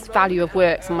biggest value of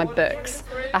works on my books.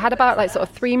 I had about like sort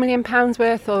of £3 million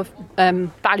worth of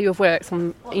value of works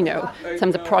on, in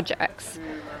terms of projects.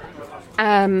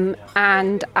 And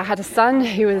I had a son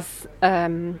who was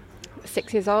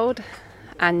 6 years old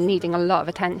and needing a lot of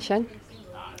attention.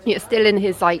 Still in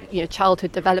his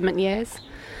childhood development years.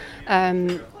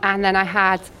 And then I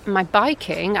had my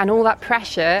biking and all that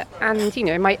pressure, and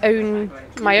my own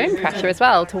pressure as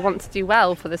well to want to do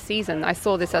well for the season. I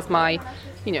saw this as my,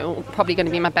 probably going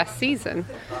to be my best season.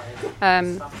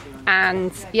 So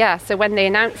when they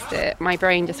announced it, my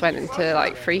brain just went into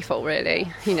like free fall really.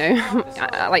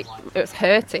 Like it was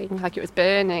hurting, like it was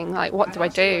burning. Like what do I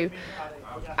do?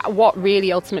 What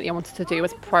really ultimately I wanted to do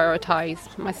was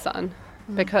prioritise my son,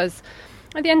 because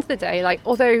at the end of the day,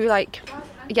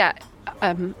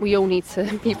 we all need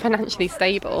to be financially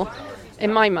stable.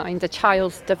 In my mind, a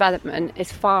child's development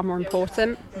is far more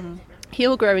important.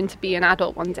 He'll grow into be an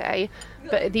adult one day,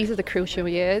 but these are the crucial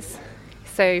years.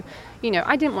 So,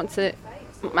 I didn't want to,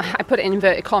 I put it in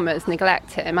inverted commas,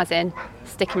 neglect him, as in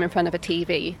stick him in front of a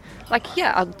TV.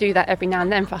 I'll do that every now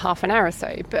and then for half an hour or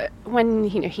so. But when,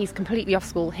 he's completely off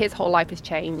school, his whole life has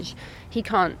changed. He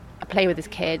can't play with his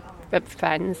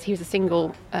friends. He was a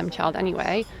single child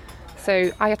anyway.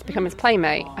 So I had to become his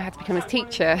playmate, I had to become his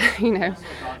teacher,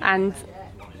 and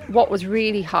what was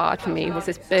really hard for me was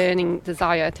this burning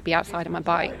desire to be outside on my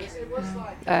bike.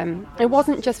 It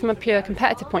wasn't just from a pure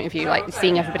competitive point of view, like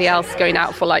seeing everybody else going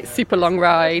out for like super long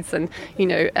rides and,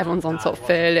 everyone's on sort of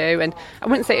furlough, and I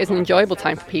wouldn't say it was an enjoyable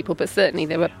time for people, but certainly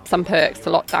there were some perks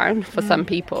to lockdown for some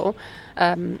people.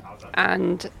 And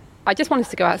I just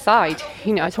wanted to go outside,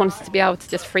 I just wanted to be able to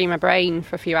just free my brain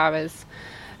for a few hours.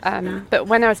 But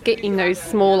when I was getting those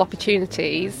small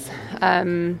opportunities,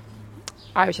 I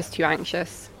was just too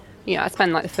anxious. I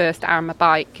spent like the first hour on my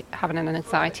bike having an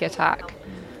anxiety attack.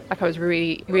 Like I was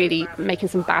really, really making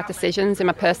some bad decisions in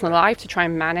my personal life to try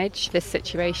and manage this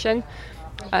situation.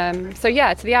 To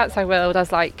the outside world, I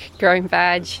was like growing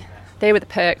veg. They were the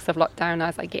perks of lockdown. I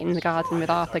was like getting in the garden with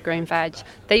Arthur, growing veg.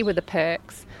 They were the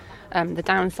perks. The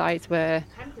downsides were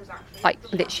like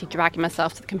literally dragging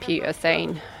myself to the computer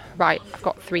saying, right, I've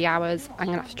got 3 hours, I'm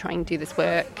going to have to try and do this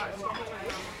work.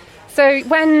 So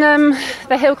when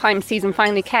the hill climb season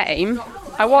finally came,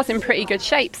 I was in pretty good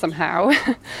shape somehow.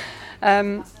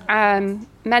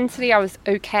 Mentally I was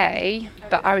okay,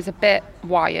 but I was a bit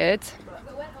wired.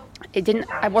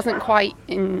 I wasn't quite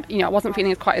I wasn't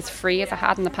feeling quite as free as I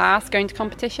had in the past going to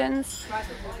competitions.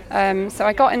 So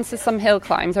I got into some hill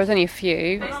climbs, there was only a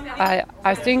few. I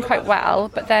was doing quite well,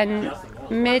 but then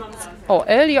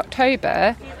early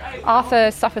October,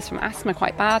 Arthur suffers from asthma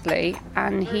quite badly,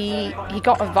 and he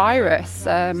got a virus.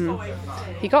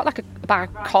 He got like a bad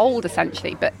cold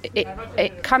essentially, but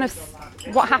it kind of,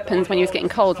 what happens when he was getting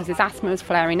cold is his asthma was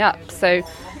flaring up. So,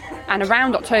 and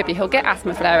around October he'll get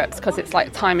asthma flare-ups because it's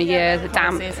like time of year, the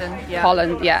damp,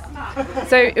 pollen,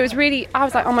 So it was really, I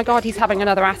was like, oh my God, he's having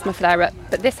another asthma flare-up.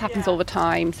 But this happens all the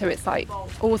time, so it's like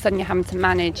all of a sudden you're having to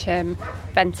manage him,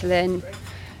 Ventolin,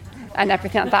 and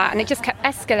everything like that, and it just kept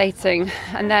escalating.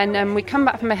 And then we come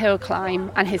back from a hill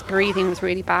climb and his breathing was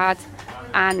really bad,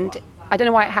 and I don't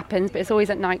know why it happens, but it's always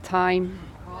at night time.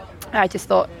 I just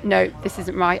thought, no, this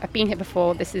isn't right, I've been here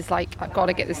before, this is like, I've got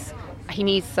to get this, he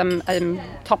needs some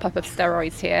top up of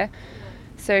steroids here.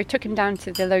 So took him down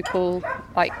to the local,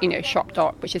 shop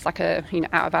doc, which is like a,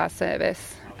 out of hours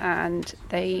service. And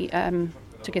they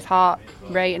took his heart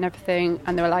rate and everything.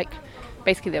 And they were like,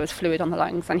 basically there was fluid on the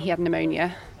lungs and he had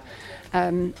pneumonia,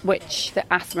 which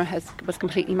the asthma was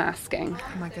completely masking.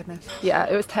 Oh my goodness. Yeah,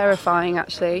 it was terrifying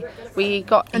actually.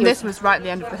 This was right at the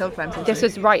end of the hill climb. This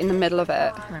was right in the middle of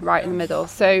it, right in the middle.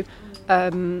 So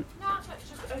the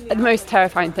most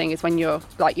terrifying thing is when your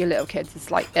little kids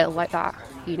is like ill like that,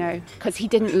 because he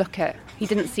didn't look it. He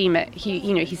didn't seem it.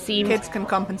 He seemed. Kids can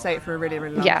compensate for a really,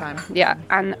 really long time. Yeah.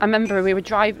 And I remember we were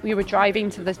driving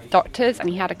to the doctors, and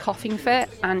he had a coughing fit,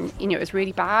 and it was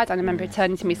really bad. And I remember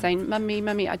turning to me saying,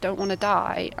 "Mummy, I don't want to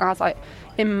die." And I was like,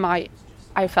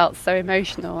 I felt so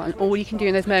emotional. And all you can do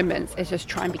in those moments is just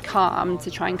try and be calm, to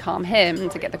try and calm him,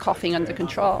 to get the coughing under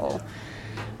control.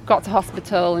 Got to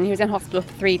hospital, and he was in hospital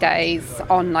for 3 days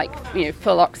on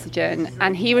full oxygen,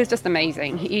 and he was just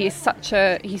amazing. He's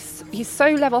so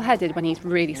level-headed when he's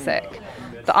really sick,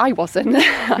 but I wasn't.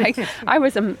 I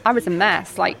was a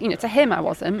mess. To him I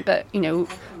wasn't, but I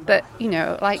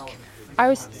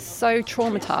was so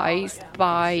traumatized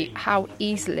by how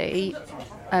easily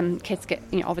kids get.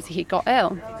 Obviously he got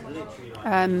ill.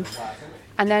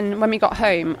 And then when we got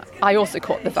home, I also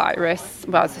caught the virus.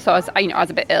 Well, so I was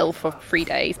a bit ill for 3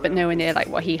 days, but nowhere near like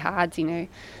what he had,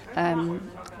 And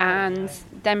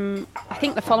then I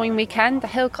think the following weekend, I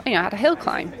had a hill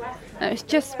climb. And it was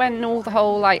just when all the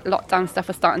whole lockdown stuff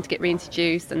was starting to get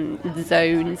reintroduced and the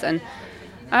zones. And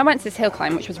I went to this hill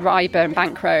climb, which was Ryburn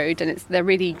Bank Road, and they're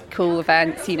really cool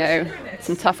events,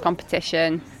 some tough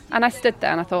competition. And I stood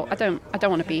there and I thought, I don't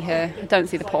want to be here. I don't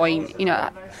see the point,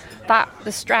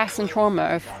 the stress and trauma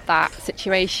of that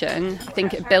situation, I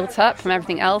think it built up from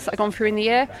everything else I'd gone through in the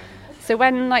year. So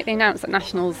when they announced that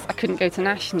nationals, I couldn't go to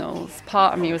nationals,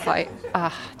 part of me was like,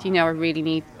 I really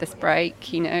need this break,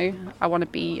 I want to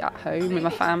be at home with my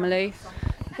family.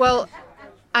 Well,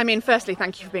 I mean, firstly,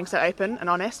 thank you for being so open and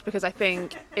honest, because I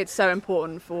think it's so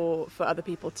important for other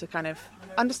people to kind of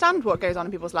understand what goes on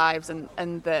in people's lives, and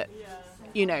that,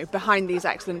 behind these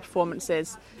excellent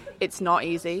performances, it's not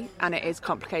easy and it is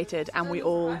complicated, and we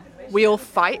all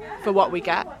fight for what we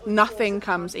get. Nothing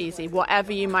comes easy.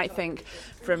 Whatever you might think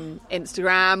from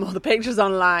Instagram or the pictures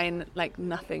online,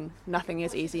 nothing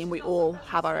is easy, and we all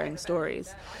have our own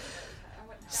stories.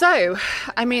 So,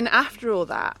 I mean, after all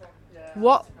that,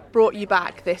 what brought you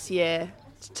back this year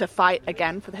to fight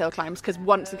again for the hill climbs? Because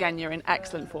once again, you're in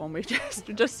excellent form. We've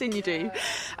just seen you do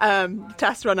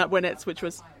test run up Winnets, which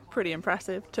was pretty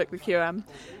impressive. Took the QM.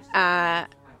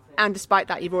 And despite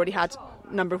that, you've already had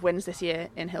a number of wins this year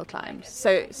in hill climbs.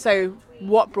 So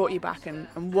what brought you back, and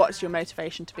what's your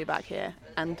motivation to be back here?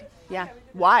 And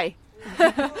why?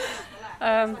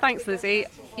 Thanks, Lizzie.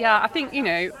 Yeah, I think,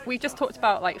 we just talked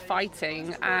about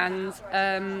fighting, and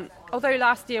although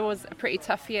last year was a pretty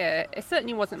tough year, it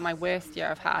certainly wasn't my worst year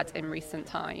I've had in recent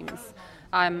times.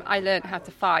 I learned how to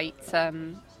fight,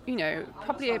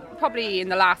 probably in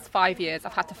the last 5 years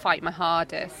I've had to fight my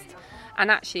hardest. And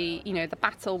actually, the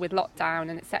battle with lockdown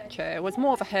and etc. was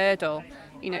more of a hurdle.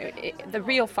 The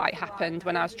real fight happened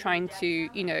when I was trying to,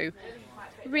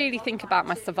 really think about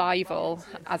my survival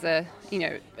as a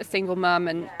single mum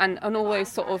and all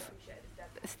those sort of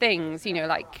things,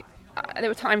 there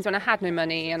were times when I had no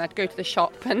money and I'd go to the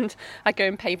shop and I'd go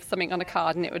and pay for something on a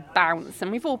card and it would bounce.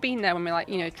 And we've all been there when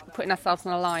we're putting ourselves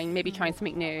on a line, maybe trying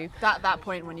something new. That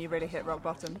point when you really hit rock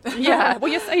bottom. Yeah. Well,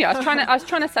 I was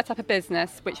trying to set up a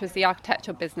business, which was the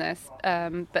architectural business.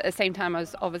 But at the same time, I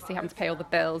was obviously having to pay all the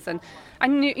bills. And I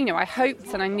knew, I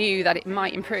hoped and I knew that it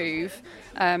might improve.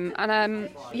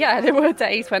 There were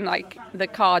days when the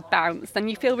card bounced and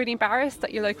you feel really embarrassed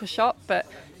at your local shop. But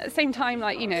at the same time,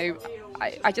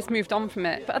 I just moved on from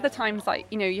it. But other times,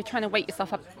 you're trying to wake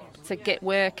yourself up to get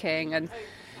working, and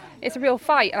it's a real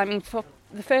fight. And I mean, for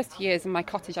the first years in my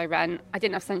cottage I rent, I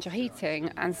didn't have central heating,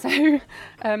 and so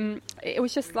it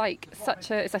was just it's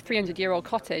a 300-year-old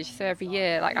cottage. So every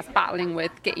year, I was battling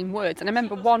with getting wood. And I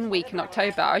remember one week in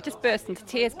October, I just burst into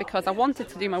tears because I wanted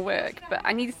to do my work, but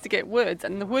I needed to get wood,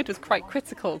 and the wood was quite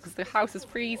critical because the house was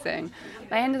freezing.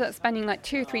 I ended up spending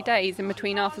 2 or 3 days in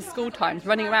between after school times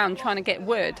running around trying to get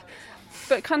wood,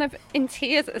 but kind of in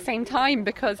tears at the same time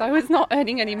because I was not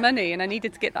earning any money and I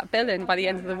needed to get that bill in by the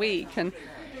end of the week. And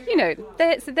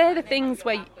they're the things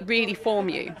where you really form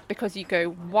you, because you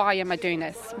go, why am I doing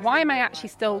this? Why am I actually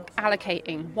still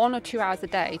allocating 1 or 2 hours a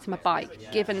day to my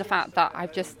bike, given the fact that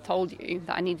I've just told you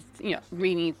that I need,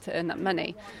 really need to earn that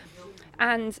money?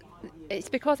 And it's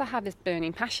because I have this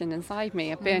burning passion inside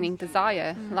me, a burning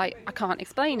desire. I can't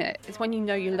explain it. It's when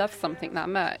you love something that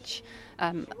much.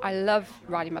 I love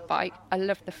riding my bike. I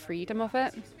love the freedom of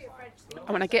it. And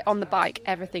when I get on the bike,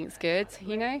 everything's good,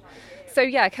 you know. So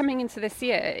yeah, coming into this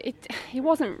year, it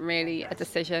wasn't really a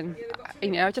decision.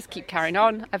 You know, I just keep carrying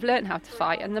on. I've learned how to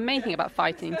fight, and the main thing about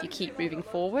fighting is you keep moving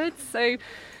forward. So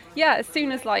yeah, as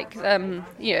soon as as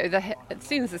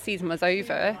soon as the season was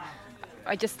over,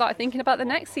 I just started thinking about the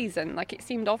next season. Like, it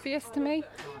seemed obvious to me.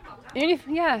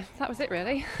 Yeah, that was it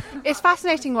really. It's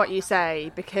fascinating what you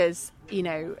say, because, you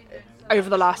know, over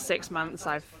the last 6 months,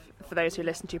 for those who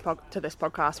listen to this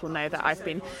podcast will know that I've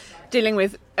been dealing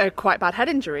with a quite bad head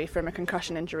injury from a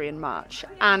concussion injury in March.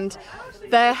 And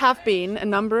there have been a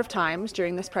number of times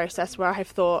during this process where I've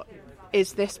thought,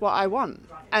 is this what I want?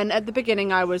 And at the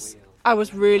beginning I was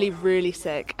really, really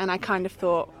sick, and I kind of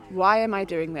thought, why am I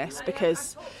doing this?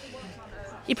 Because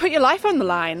you put your life on the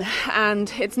line,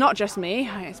 and it's not just me,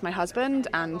 it's my husband,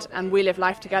 and we live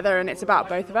life together, and it's about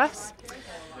both of us.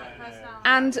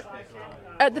 And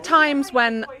at the times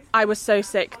when I was so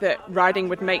sick that riding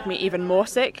would make me even more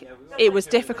sick, it was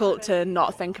difficult to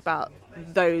not think about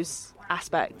those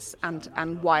aspects and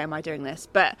why am I doing this.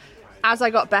 But as I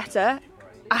got better,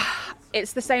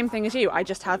 it's the same thing as you. I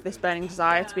just have this burning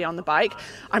desire to be on the bike.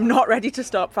 I'm not ready to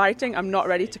stop fighting. I'm not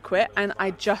ready to quit. And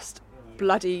I just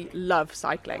bloody love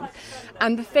cycling.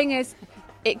 And the thing is,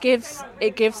 it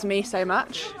gives me so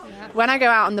much. When I go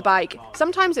out on the bike,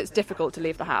 sometimes it's difficult to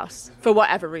leave the house for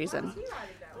whatever reason.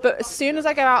 But as soon as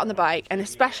I go out on the bike, and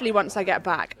especially once I get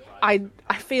back, I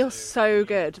feel so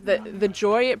good. The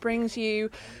joy it brings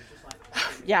you,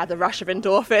 the rush of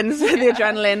endorphins, the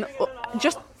adrenaline,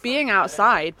 just being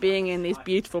outside, being in these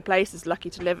beautiful places, lucky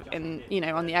to live in, you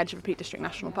know, on the edge of a Peak District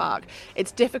National Park.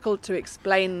 It's difficult to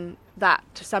explain that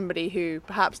to somebody who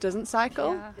perhaps doesn't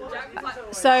cycle. Yeah.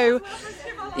 So,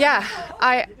 yeah,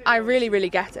 I really, really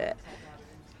get it.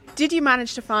 Did you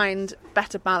manage to find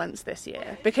better balance this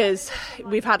year? Because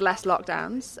we've had less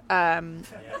lockdowns,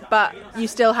 but you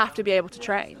still have to be able to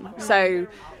train. So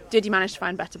did you manage to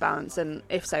find better balance, and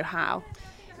if so, how?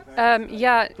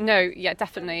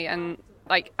 Definitely. And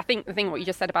like, I think the thing what you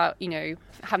just said about, you know,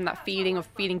 having that feeling of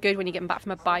feeling good when you're getting back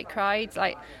from a bike ride,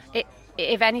 like,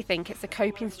 if anything, it's a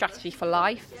coping strategy for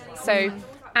life. So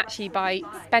actually, by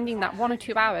spending that 1 or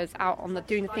 2 hours out on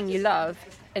doing the thing you love,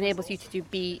 enables you to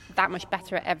be that much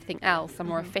better at everything else and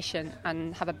more efficient,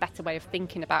 and have a better way of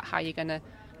thinking about how you're going to,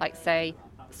 like, say,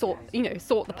 sort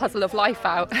the puzzle of life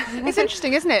out. It's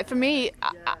interesting, isn't it? For me,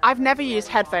 I've never used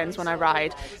headphones when I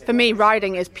ride. For me,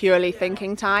 riding is purely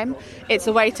thinking time. It's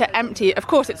a way to empty, of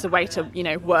course it's a way to, you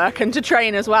know, work and to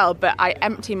train as well, but I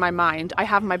empty my mind. I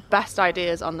have my best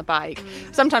ideas on the bike.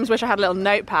 Sometimes wish I had a little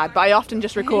notepad, but I often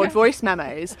just record voice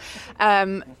memos.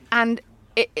 And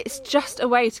it's just a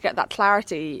way to get that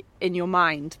clarity in your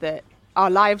mind that our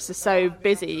lives are so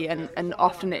busy and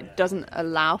often it doesn't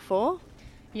allow for.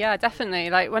 Yeah, definitely.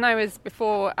 Like, when I was,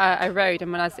 before I rode,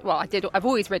 and I've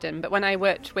always ridden, but when I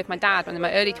worked with my dad when in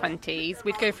my early 20s,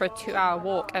 we'd go for a 2-hour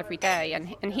walk every day,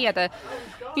 and he had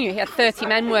he had 30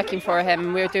 men working for him,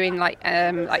 and we were doing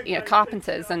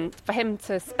carpenters, and for him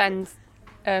to spend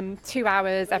 2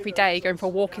 hours every day going for a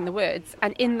walk in the woods,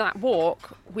 and in that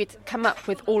walk we'd come up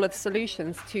with all of the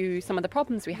solutions to some of the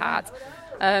problems we had.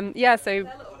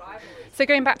 So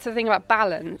going back to the thing about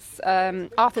balance,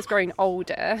 Arthur's growing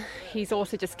older. He's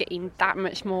also just getting that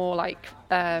much more like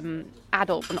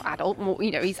more, you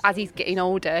know, as he's getting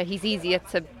older, he's easier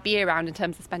to be around in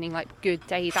terms of spending like good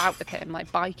days out with him,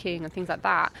 like biking and things like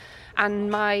that.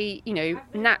 And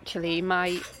naturally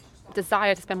my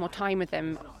desire to spend more time with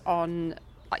him on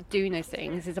like doing those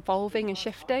things is evolving and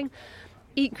shifting.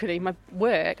 Equally, my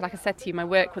work, like I said to you, my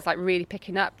work was like really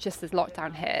picking up just as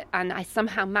lockdown hit, and I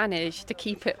somehow managed to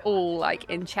keep it all like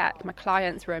in check. My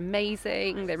clients were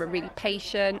amazing, they were really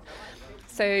patient.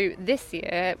 So this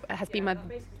year has been my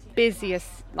busiest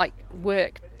like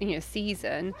work, you know,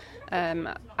 season.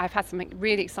 I've had some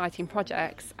really exciting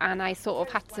projects, and I sort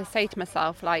of had to say to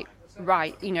myself, like,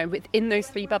 right, you know, within those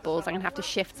 3 bubbles, I'm gonna have to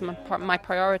shift some of my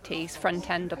priorities front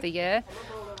end of the year.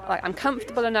 Like, I'm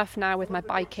comfortable enough now with my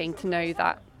biking to know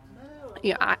that,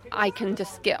 you know, I can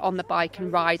just get on the bike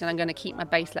and ride, and I'm going to keep my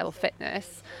base level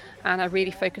fitness. And I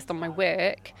really focused on my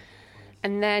work.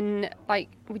 And then, like,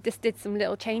 we just did some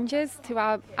little changes to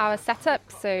our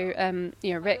setup. So,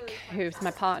 Rick, who's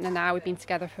my partner now, we've been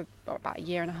together for about 1.5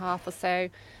 years or so.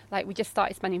 Like, we just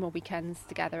started spending more weekends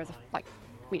together as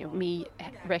me,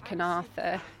 Rick and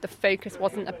Arthur. The focus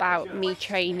wasn't about me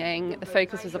training, the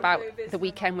focus was about the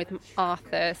weekend with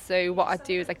Arthur. So what I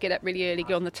do is I get up really early,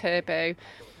 go on the turbo,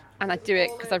 And I do it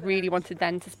because I really wanted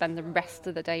then to spend the rest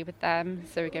of the day with them.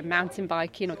 So we go mountain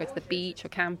biking or go to the beach or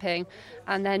camping.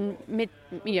 And then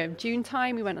June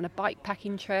time, we went on a bike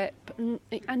packing trip. And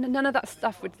none of that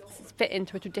stuff would fit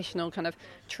into a traditional kind of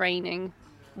training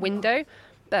window.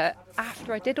 But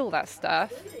after I did all that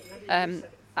stuff,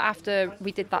 after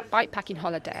we did that bike packing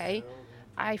holiday,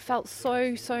 I felt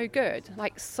so good,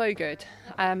 like so good.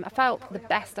 I felt the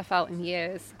best I felt in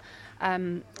years.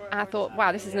 And I thought,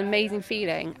 wow, this is an amazing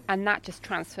feeling, and that just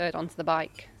transferred onto the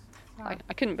bike. Like,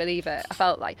 I couldn't believe it. I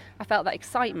felt that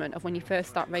excitement of when you first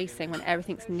start racing, when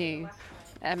everything's new,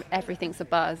 everything's a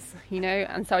buzz,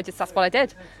 And so that's what I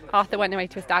did. Arthur went away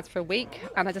to his dad's for a week,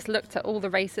 and I just looked at all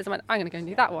the races and went, I'm going to go and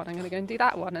do that one, I'm going to go and do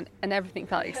that one, and everything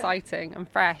felt exciting and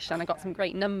fresh, and I got some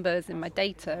great numbers in my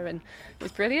data, and it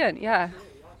was brilliant. Yeah.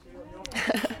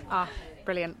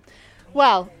 Brilliant.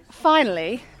 Well,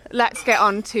 finally, let's get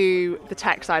on to the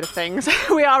tech side of things.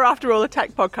 We are, after all, a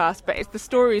tech podcast, but it's the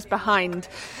stories behind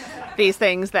these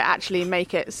things that actually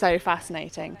make it so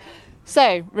fascinating.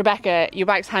 So, Rebecca, your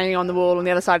bike's hanging on the wall on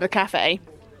the other side of the cafe.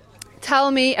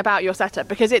 Tell me about your setup,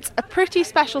 because it's a pretty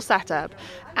special setup.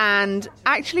 And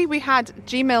actually, we had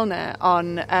G. Milner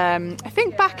on, I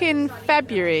think back in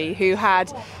February, who had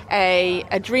a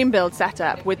dream build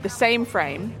setup with the same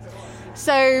frame.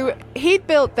 So he'd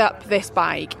built up this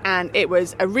bike, and it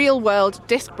was a real-world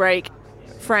disc brake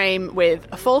frame with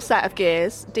a full set of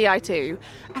gears, Di2,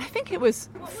 and I think it was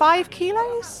 5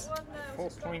 kilos?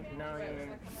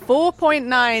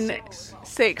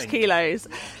 4.96 kilos.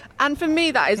 And for me,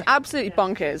 that is absolutely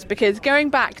bonkers, because going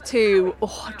back to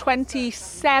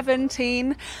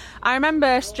 2017, I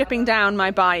remember stripping down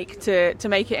my bike to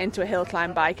make it into a hill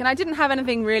climb bike, and I didn't have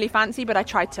anything really fancy, but I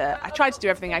tried to do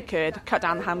everything I could, cut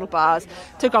down the handlebars,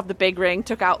 took off the big ring,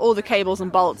 took out all the cables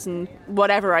and bolts and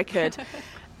whatever I could,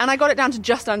 and I got it down to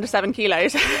just under 7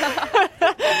 kilos.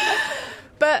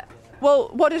 But,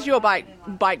 well, what does your bike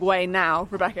weigh now,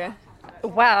 Rebecca?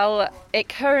 Well, it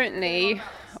currently,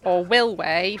 or will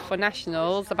weigh for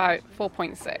nationals, about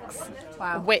 4.6.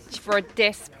 Wow. Which for a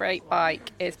disc brake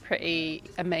bike is pretty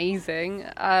amazing.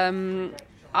 I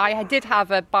did have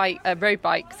a road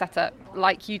bike set up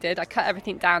like you did. I cut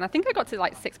everything down. I think I got to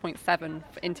like 6.7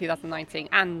 in 2019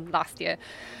 and last year.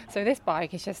 So this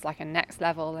bike is just like a next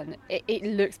level, and it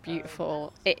looks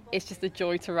beautiful. It's just a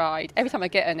joy to ride. Every time I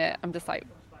get in it, I'm just like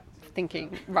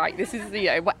thinking, right, this is,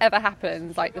 whatever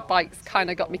happens, like the bike's kind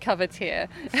of got me covered here.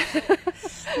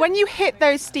 When you hit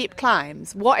those steep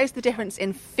climbs, what is the difference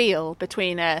in feel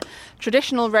between a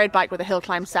traditional road bike with a hill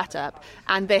climb setup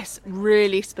and this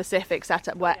really specific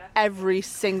setup where every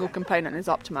single component is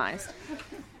optimized?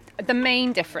 The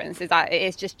main difference is that it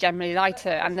is just generally lighter,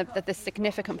 and the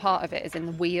significant part of it is in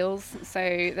the wheels. So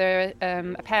there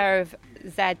are a pair of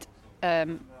Z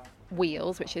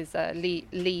wheels, which is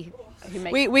Lee.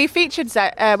 We featured Z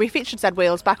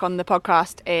wheels back on the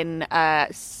podcast in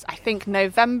I think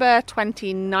November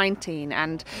 2019,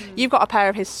 and you've got a pair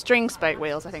of his string spoke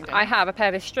wheels, I think. I have a pair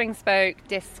of his string spoke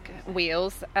disc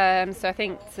wheels. So I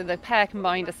think the pair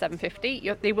combined are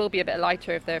 750. They will be a bit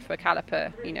lighter if they're for a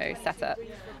caliper,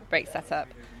 brake setup.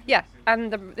 Yeah,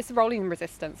 and it's rolling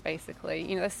resistance basically.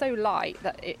 They're so light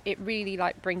that it really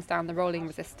brings down the rolling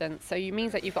resistance. So it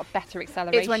means that you've got better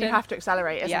acceleration. It's when you have to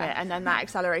accelerate, isn't it? And then that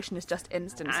acceleration is just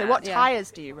instant. So what tyres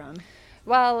do you run?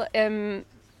 Well,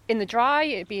 in the dry,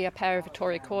 it'd be a pair of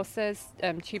Vittoria Corsas,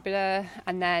 tubular,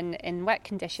 and then in wet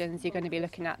conditions, you're going to be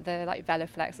looking at the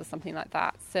Veloflex or something like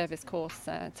that, service course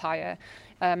tyre.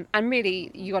 And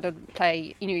really, you got to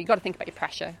play. You got to think about your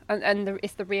pressure, and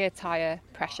it's the rear tyre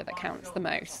pressure that counts the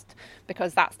most,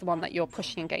 because that's the one that you're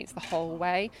pushing against the whole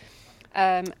way.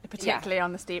 Particularly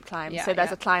on the steep climbs. So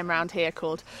there's a climb round here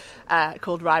called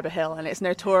Ryber Hill, and it's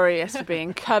notorious for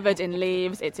being covered in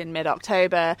leaves. It's in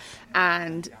mid-October,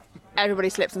 and everybody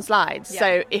slips and slides.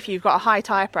 So if you've got a high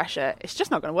tyre pressure, it's just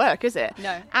not going to work, is it?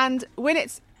 No. And when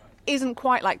it's isn't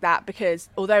quite like that, because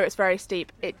although it's very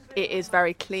steep, it is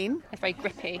very clean. It's very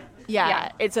grippy.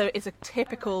 Yeah. It's a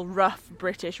typical rough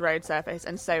British road surface,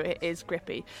 and so it is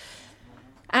grippy.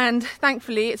 And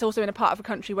thankfully, it's also in a part of a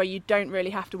country where you don't really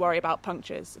have to worry about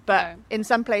punctures. But in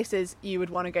some places, you would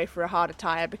want to go for a harder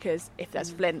tyre, because if there's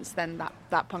flints, then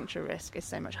that puncture risk is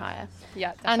so much higher.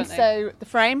 Yeah, definitely. And so the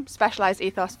frame, Specialized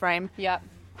Ethos frame. Yeah.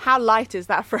 How light is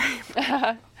that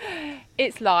frame?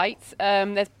 It's light.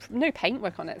 There's no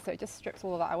paintwork on it, so it just strips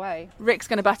all of that away. Rick's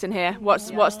going to butt in here. What's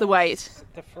the weight?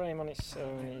 The frame on its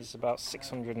own is about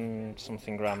 600 and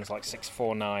something grams, like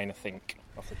 649, I think.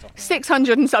 off the top of my head.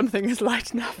 600 and something is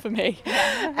light enough for me.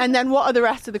 And then what are the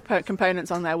rest of the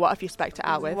components on there? What have you spec'd it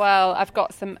out with? Well, I've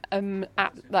got some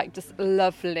just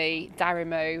lovely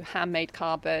Darimo handmade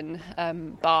carbon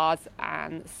bars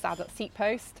and saddle seat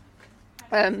post.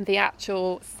 The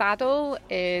actual saddle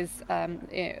is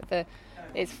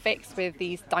it's fixed with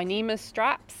these Dyneema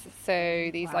straps, so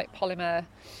these like polymer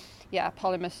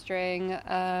string.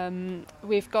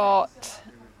 We've got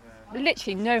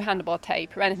literally no handlebar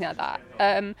tape or anything like that.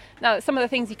 Now, some of the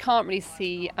things you can't really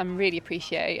see and really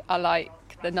appreciate are like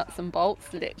the nuts and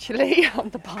bolts, literally,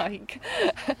 on the bike.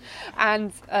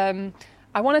 And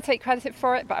I want to take credit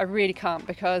for it, but I really can't,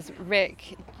 because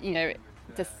Rick,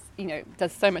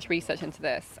 does so much research into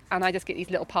this, and I just get these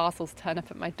little parcels turn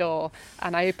up at my door,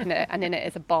 and I open it, and in it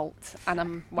is a bolt, and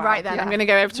I'm wow. Right then, yeah. I'm going to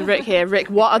go over to Rick here. Rick,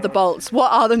 what are the bolts?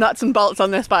 What are the nuts and bolts on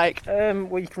this bike?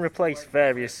 Well, you can replace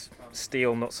various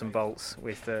steel nuts and bolts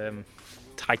with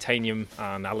titanium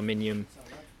and aluminium.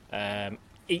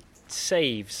 It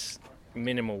saves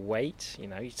minimal weight.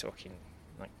 You're talking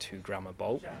like 2 gram a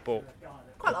bolt, but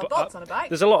quite a lot of bolts on a bike.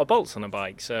 There's a lot of bolts on a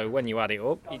bike, so when you add it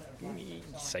up, you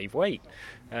save weight.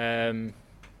 There's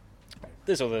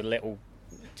other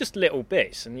little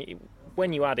bits, and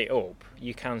when you add it up,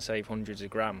 you can save hundreds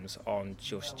of grams on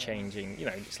just changing.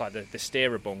 It's like the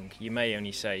steerer bung. You may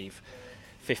only save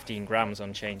 15 grams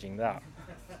on changing that,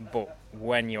 but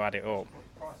when you add it up,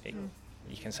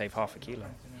 you can save half a kilo.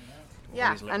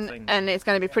 Yeah, and it's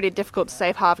going to be pretty difficult to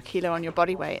save half a kilo on your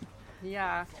body weight.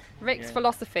 Yeah. Rick's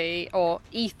philosophy or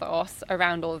ethos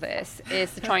around all this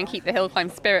is to try and keep the hill climb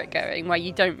spirit going, where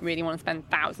you don't really want to spend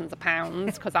thousands of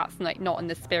pounds, because that's like not in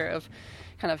the spirit of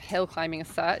kind of hill climbing as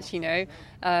such,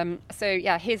 So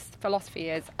yeah, his philosophy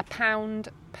is £1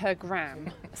 per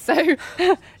gram. So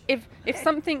if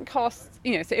something costs,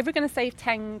 so if we're going to save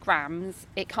 10 grams,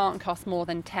 it can't cost more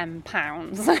than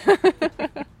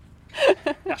 £10.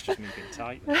 That's just me being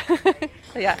tight.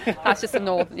 Yeah, that's just a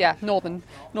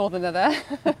northerner there.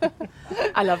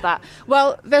 I love that.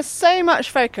 Well, there's so much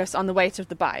focus on the weight of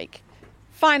the bike.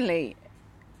 Finally,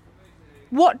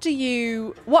 what's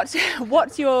your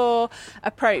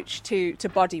approach to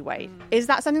body weight? Is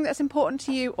that something that's important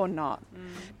to you or not?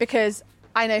 Because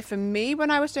I know for me,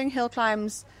 when I was doing hill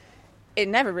climbs, it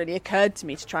never really occurred to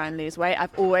me to try and lose weight.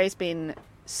 I've always been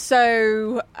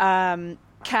so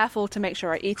careful to make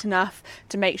sure I eat enough,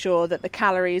 to make sure that the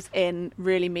calories in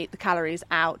really meet the calories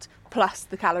out, plus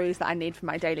the calories that I need for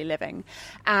my daily living.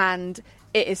 And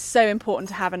it is so important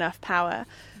to have enough power.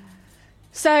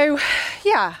 So,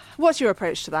 yeah, what's your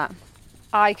approach to that?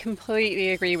 I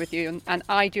completely agree with you, and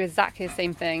I do exactly the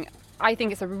same thing. I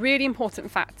think it's a really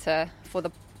important factor for the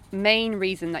main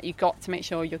reason that you've got to make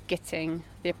sure you're getting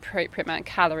the appropriate amount of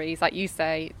calories, like you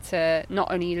say, to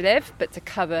not only live but to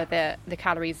cover the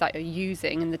calories that you're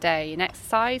using in the day in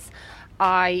exercise.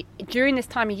 During this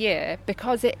time of year,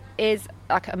 because it is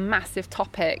like a massive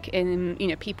topic, in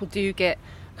people do get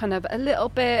kind of a little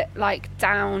bit like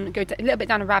a little bit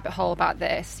down a rabbit hole about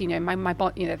this. My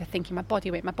body, they're thinking my body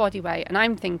weight, and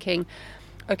I'm thinking,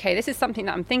 okay, this is something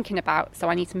that I'm thinking about, so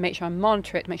I need to make sure I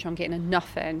monitor it to make sure I'm getting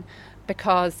enough in.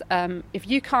 Because if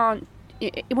you can't,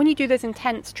 when you do those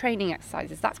intense training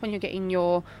exercises, that's when you're getting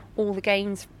all the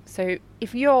gains. So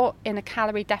if you're in a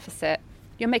calorie deficit,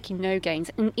 you're making no gains,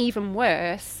 and even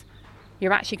worse,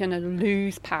 you're actually going to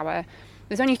lose power.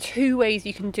 There's only 2 ways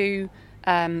you can do.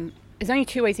 There's only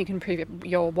 2 ways you can improve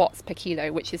your watts per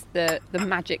kilo, which is the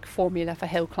magic formula for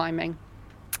hill climbing.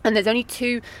 And there's only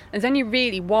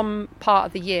really one part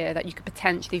of the year that you could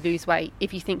potentially lose weight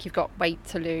if you think you've got weight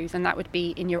to lose, and that would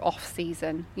be in your off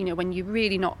season. When you're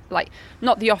really not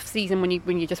the off season when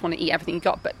you just want to eat everything you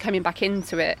got, but coming back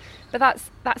into it. But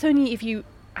that's only if you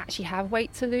actually have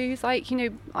weight to lose. I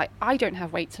don't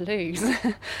have weight to lose.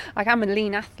 I'm a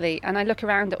lean athlete, and I look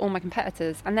around at all my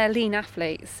competitors, and they're lean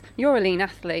athletes. You're a lean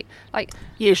athlete.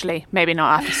 Usually, maybe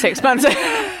not after 6 months.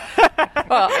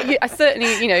 Well, I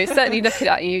certainly looking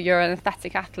at you, you're an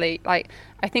athletic athlete. I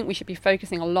think we should be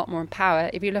focusing a lot more on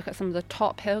power. If you look at some of the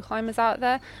top hill climbers out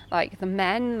there, like the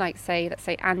men, let's say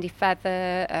Andy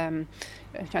Feather, I'm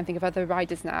trying to think of other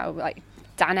riders now, like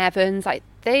Dan Evans,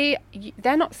 they're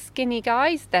not skinny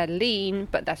guys, they're lean,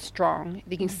 but they're strong.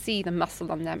 You can see the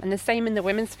muscle on them. And the same in the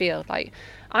women's field.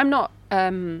 I'm not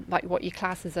what you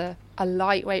class as a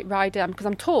lightweight rider, because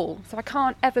I'm tall, so I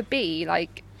can't ever be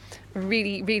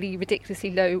really, really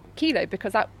ridiculously low kilo,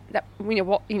 because kilo,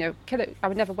 I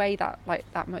would never weigh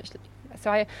that much.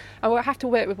 So I will have to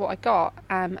work with what I got,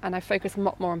 and I focus a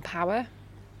lot more on power.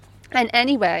 And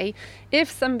anyway,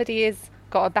 if somebody has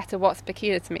got a better watts per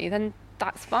kilo to me, then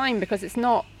that's fine, because it's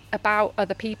not about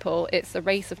other people. It's a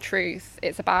race of truth.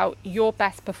 It's about your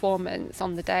best performance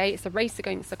on the day. It's a race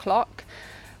against the clock.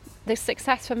 The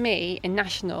success for me in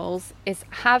nationals is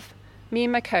have me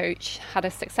and my coach had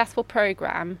a successful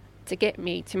program to get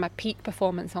me to my peak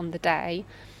performance on the day,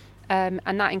 and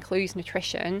that includes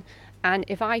nutrition. And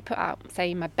if I put out,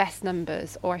 say, my best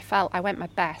numbers, or I felt I went my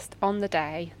best on the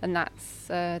day, then that's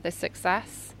the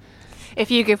success. If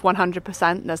you give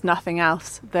 100%, there's nothing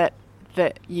else that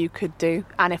you could do.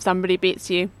 And if somebody beats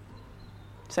you,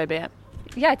 so be it.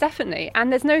 Yeah, definitely.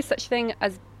 And there's no such thing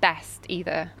as best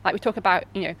either. Like we talk about,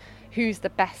 who's the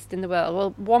best in the world.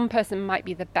 Well, one person might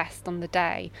be the best on the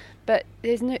day, but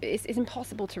it's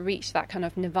impossible to reach that kind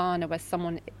of nirvana where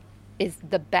someone is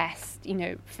the best,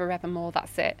 forevermore.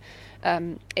 That's it.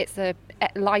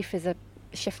 Life is a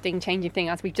shifting, changing thing,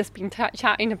 as we've just been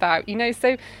chatting about,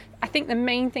 so I think the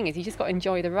main thing is you just got to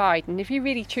enjoy the ride. And if you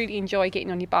really truly enjoy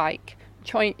getting on your bike,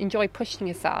 enjoy pushing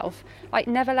yourself,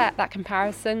 never let that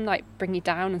comparison bring you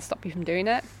down and stop you from doing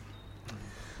it.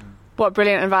 What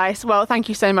brilliant advice. Well, thank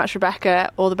you so much,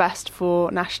 Rebecca. All the best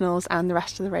for nationals and the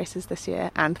rest of the races this year,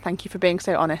 and thank you for being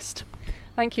so honest.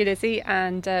 Thank you, Lizzie,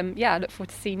 and I look forward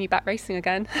to seeing you back racing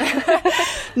again.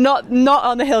 Not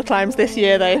on the hill climbs this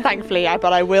year, though, thankfully,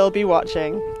 but I will be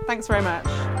watching. Thanks very much.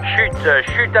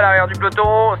 Chute à l'arrière du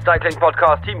peloton, Cycling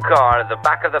Podcast Team Car at the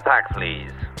back of the pack,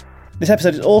 please. This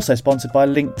episode is also sponsored by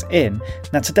LinkedIn.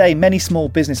 Now today, many small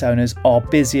business owners are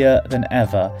busier than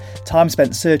ever. Time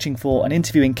spent searching for and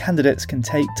interviewing candidates can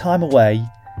take time away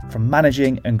from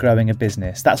managing and growing a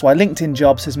business. That's why LinkedIn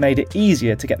Jobs has made it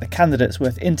easier to get the candidates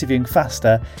worth interviewing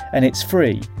faster, and it's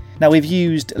free. Now, we've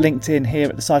used LinkedIn here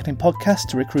at the Cycling Podcast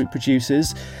to recruit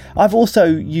producers. I've also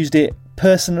used it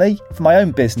personally for my own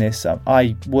business.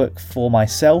 I work for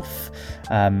myself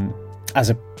as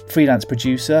a freelance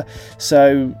producer,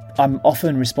 so I'm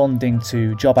often responding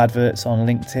to job adverts on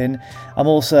LinkedIn. I'm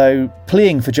also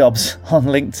pleading for jobs on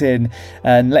LinkedIn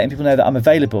and letting people know that I'm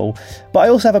available. But I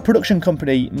also have a production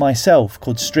company myself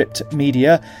called Stripped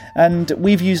Media, and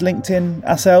we've used LinkedIn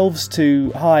ourselves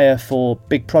to hire for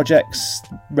big projects,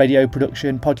 radio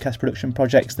production, podcast production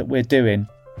projects that we're doing.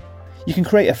 You can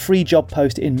create a free job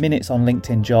post in minutes on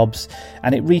LinkedIn Jobs,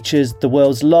 and it reaches the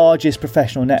world's largest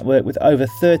professional network with over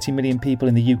 30 million people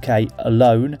in the UK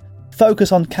alone.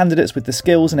 Focus on candidates with the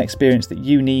skills and experience that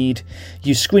you need.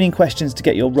 Use screening questions to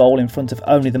get your role in front of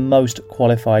only the most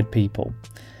qualified people.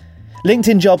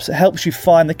 LinkedIn Jobs helps you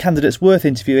find the candidates worth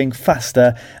interviewing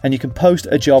faster, and you can post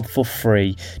a job for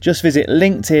free. Just visit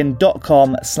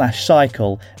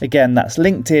linkedin.com/cycle. Again, that's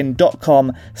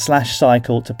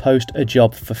linkedin.com/cycle to post a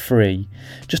job for free.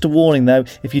 Just a warning though,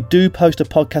 if you do post a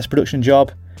podcast production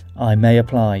job, I may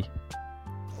apply.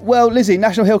 Well, Lizzie,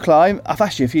 National Hill Climb, I've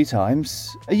asked you a few times.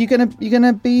 Are you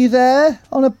gonna be there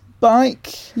on a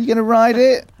bike? Are you gonna ride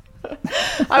it?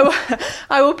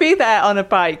 I will be there on a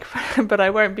bike, but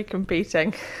I won't be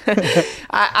competing.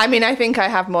 I think I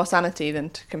have more sanity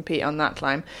than to compete on that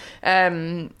climb.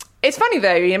 It's funny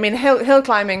though, hill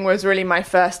climbing was really my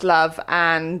first love,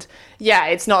 and yeah,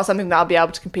 it's not something that I'll be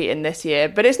able to compete in this year,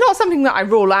 but it's not something that I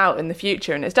rule out in the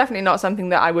future, and it's definitely not something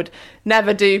that I would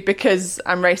never do because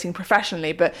I'm racing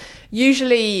professionally, but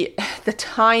usually the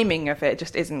timing of it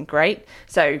just isn't great.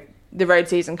 So the road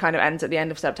season kind of ends at the end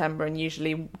of September, and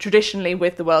usually traditionally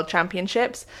with the World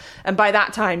Championships, and by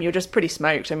that time you're just pretty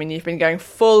smoked. You've been going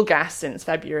full gas since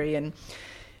February, and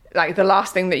the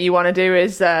last thing that you want to do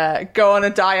is go on a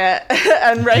diet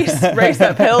and race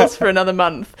up hills for another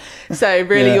month. So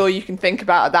really all you can think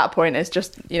about at that point is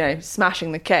just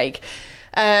smashing the cake.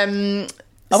 I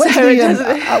went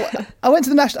to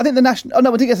the national. I think the national. Oh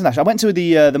no, I didn't get to the national. I went to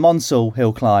the Monsall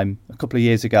Hill Climb a couple of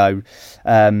years ago,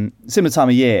 similar time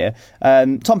of year.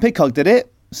 Tom Pidcock did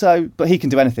it. But he can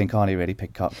do anything, can't he? Really,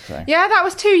 Pidcock. So. Yeah, that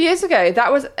was 2 years ago.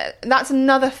 That's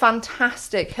another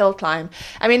fantastic hill climb.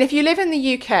 If you live in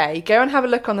the UK, go and have a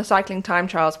look on the Cycling Time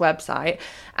Trials website,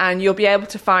 and you'll be able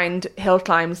to find hill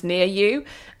climbs near you.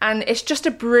 And it's just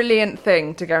a brilliant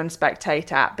thing to go and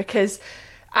spectate at, because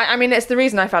it's the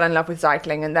reason I fell in love with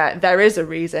cycling, and there is a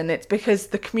reason. It's because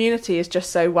the community is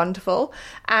just so wonderful.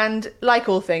 And like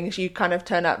all things, you kind of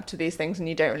turn up to these things and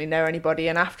you don't really know anybody.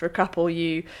 And after a couple,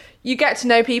 you get to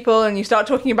know people and you start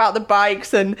talking about the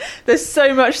bikes. And there's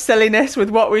so much silliness with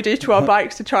what we do to our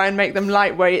bikes to try and make them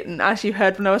lightweight. And as you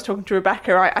heard when I was talking to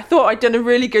Rebecca, I thought I'd done a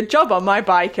really good job on my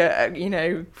bike,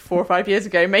 4 or 5 years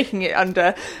ago, making it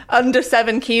under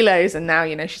 7 kilos. And now,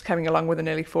 she's coming along with a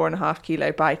nearly 4.5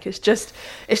 kilo bike. It's just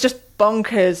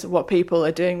bonkers what people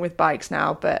are doing with bikes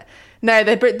now. But no,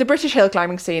 the British hill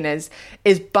climbing scene is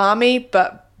balmy,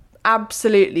 but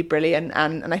absolutely brilliant.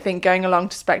 And I think going along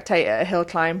to spectate at a hill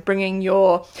climb, bringing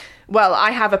your Well,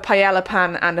 I have a paella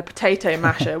pan and a potato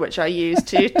masher, which I use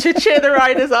to cheer the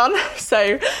riders on.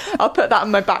 So I'll put that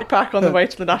in my backpack on the way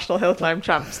to the National Hill Climb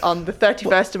Champs on the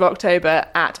 31st of October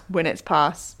at Winnets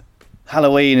Pass.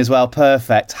 Halloween as well,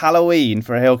 perfect. Halloween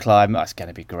for a hill climb. That's going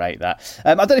to be great, that.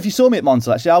 I don't know if you saw me at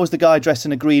Montal, actually. I was the guy dressed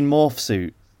in a green morph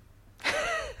suit.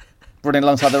 Running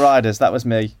alongside the riders. That was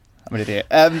me. I'm an idiot.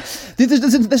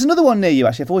 There's another one near you,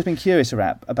 actually. I've always been curious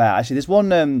about. Actually, there's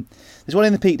one in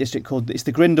the Peak District called, it's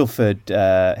the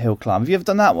Grindleford hill climb. Have you ever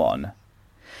done that one?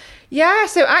 Yeah,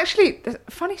 so actually, there's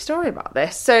a funny story about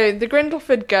this. So the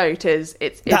Grindleford Goat it's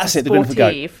a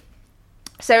sportive.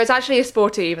 So it's actually a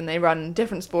sportive, and they run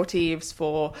different sportives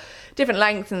for different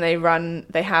lengths, and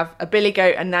they have a billy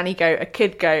goat, a nanny goat, a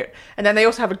kid goat, and then they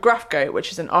also have a gruff goat,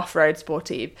 which is an off-road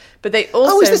sportive. But they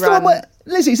also the one where,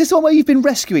 Lizzie, is this the one where you've been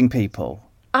rescuing people?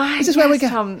 Is this where we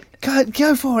go?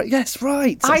 Go for it. Yes,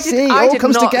 right. I did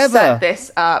not set this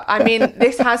up. I mean,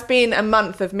 this has been a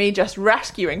month of me just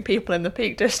rescuing people in the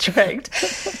Peak District.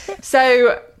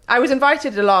 So I was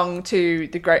invited along to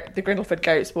the Grindleford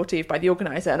Goat Sportive by the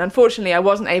organiser, and unfortunately I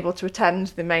wasn't able to attend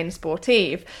the main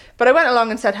sportive, but I went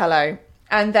along and said hello,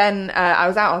 and then I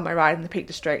was out on my ride in the Peak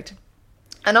District,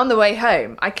 and on the way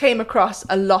home I came across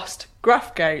a lost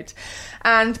gruff goat,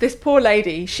 and this poor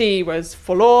lady, she was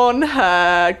forlorn,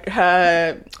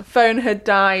 her phone had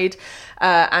died,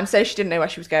 and so she didn't know where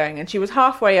she was going, and she was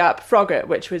halfway up Froggatt,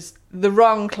 which was the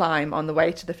wrong climb on the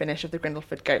way to the finish of the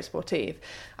Grindleford Goat Sportive.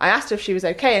 I asked her if she was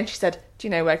okay, and she said, "Do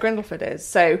you know where Grindleford is?"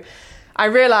 So I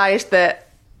realised that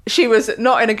she was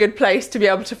not in a good place to be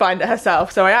able to find it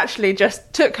herself, so I actually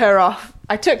just took her off.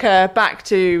 I took her back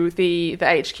to the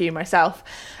HQ myself,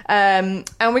 and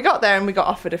we got there and we got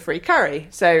offered a free curry,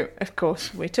 so of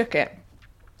course we took it.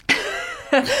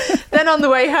 Then on the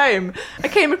way home, I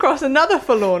came across another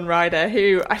forlorn rider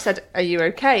who I said, "Are you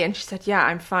okay?" And she said, "Yeah,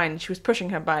 I'm fine." She was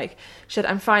pushing her bike. She said,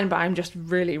 "I'm fine, but I'm just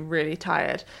really, really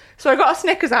tired." So I got a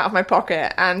Snickers out of my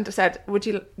pocket and said,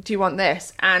 do you want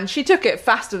this? And she took it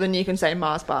faster than you can say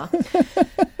Mars bar.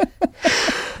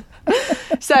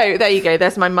 So there you go.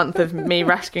 There's my month of me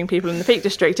rescuing people in the Peak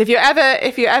District. If you're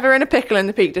ever in a pickle in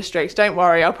the Peak District, don't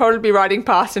worry. I'll probably be riding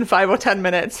past in 5 or 10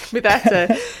 minutes. Be there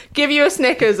to give you a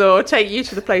Snickers or take you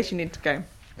to the place you need to go.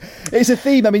 It's a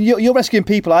theme. I mean, you're rescuing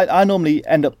people. I normally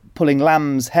end up pulling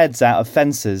lambs' heads out of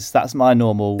fences. That's my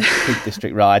normal Peak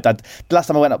District ride. The last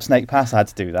time I went up Snake Pass, I had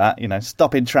to do that. You know,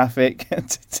 stop in traffic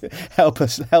to help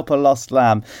a lost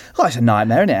lamb. Oh, it's a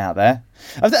nightmare, isn't it, out there?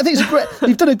 I think it's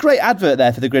you've done a great advert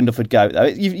there for the Grindleford Goat, though.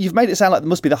 You've made it sound like it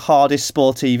must be the hardest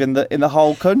sportive in the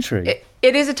whole country.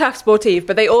 It is a tough sportive,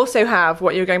 but they also have,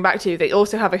 what you were going back to, they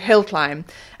also have a hill climb,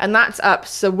 and that's up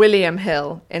Sir William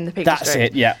Hill in the Peak District. That's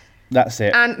it, yeah. That's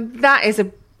it. And that is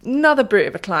another brute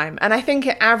of a climb. And I think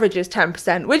it averages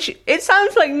 10%, which it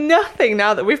sounds like nothing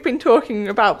now that we've been talking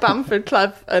about Bamford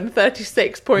Clough and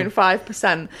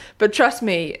 36.5%. But trust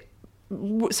me,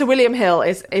 Sir William Hill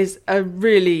is a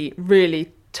really, really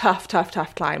tough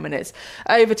climb, and it's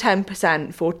over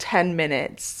 10% for 10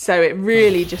 minutes. So it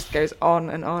really just goes on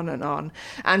and on and on.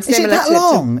 And is it that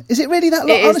long? Is it really that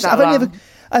long? It is that long.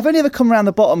 I've only ever come around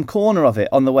the bottom corner of it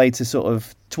on the way to sort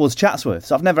of towards Chatsworth,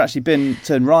 so I've never actually been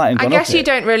turned right and gone up it. I guess you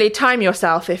don't really time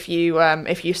yourself if you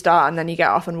start and then you get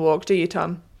off and walk, do you,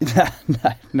 Tom?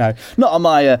 No, not on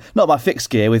my fixed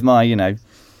gear with my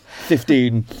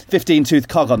 15 tooth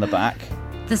cog on the back.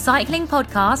 The Cycling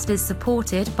Podcast is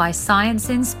supported by Science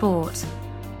in Sport.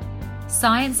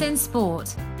 Science in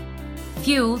Sport,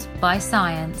 fueled by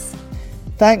science.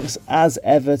 Thanks as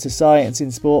ever to Science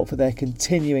in Sport for their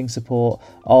continuing support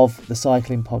of the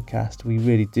Cycling Podcast. We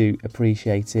really do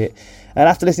appreciate it. And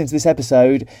after listening to this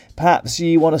episode, perhaps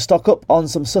you want to stock up on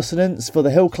some sustenance for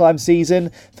the hill climb season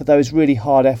for those really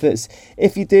hard efforts.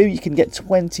 If you do, you can get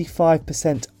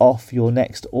 25% off your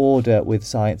next order with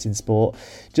Science in Sport.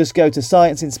 Just go to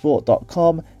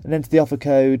scienceinsport.com and enter the offer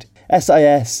code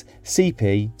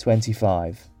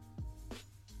SISCP25.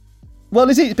 Well,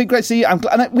 Lizzie, it's been great to see you. Do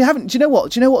you know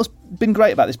what's been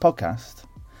great about this podcast?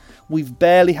 We've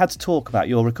barely had to talk about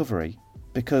your recovery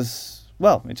because,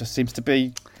 well, it just seems to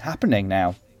be happening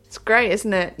now. It's great,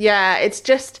 isn't it? Yeah, it's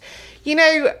just,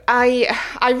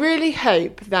 I really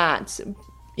hope that,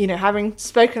 having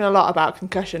spoken a lot about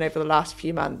concussion over the last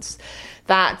few months,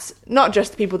 that not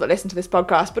just the people that listen to this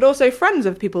podcast, but also friends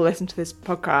of people who listen to this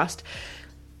podcast,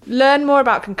 learn more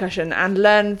about concussion and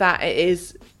learn that it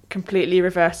is completely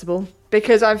reversible.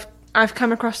 Because I've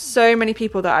come across so many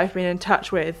people that I've been in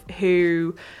touch with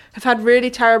who have had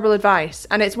really terrible advice,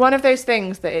 and it's one of those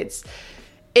things that it's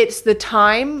the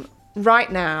time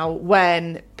right now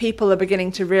when people are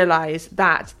beginning to realise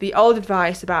that the old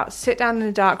advice about sit down in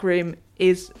a dark room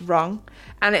is wrong,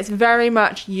 and it's very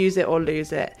much use it or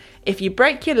lose it. If you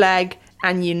break your leg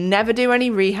and you never do any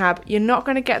rehab, you're not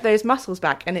going to get those muscles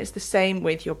back, and it's the same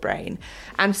with your brain.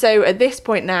 And so at this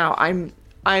point now,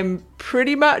 I'm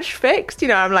pretty much fixed. You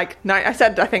know, I'm like, I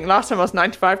think last time I was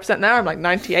 95% there, I'm like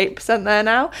 98% there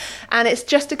now. And it's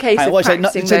just a case of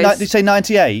practicing those. Did you say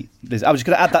 98? I was just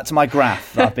going to add that to my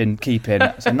graph that I've been keeping.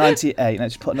 So 98,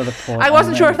 let's put another point. I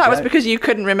wasn't sure if that was because you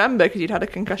couldn't remember because you'd had a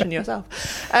concussion yourself.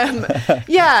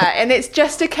 Yeah, and it's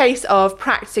just a case of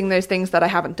practicing those things that I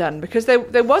haven't done, because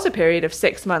there was a period of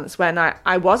 6 months when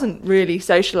I wasn't really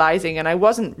socialising and I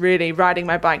wasn't really riding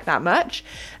my bike that much.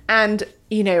 And,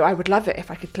 you know, I would love it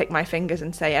if I could click my fingers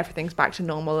and say everything's back to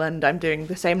normal and I'm doing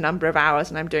the same number of hours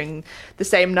and I'm doing the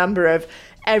same number of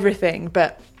everything.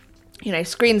 But, you know,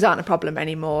 screens aren't a problem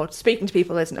anymore. Speaking to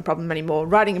people isn't a problem anymore.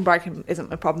 Riding a bike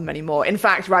isn't a problem anymore. In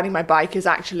fact, riding my bike is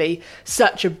actually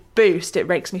such a boost. It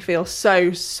makes me feel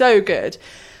so, so good.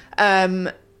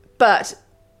 But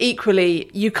equally,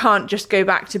 you can't just go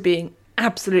back to being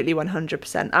absolutely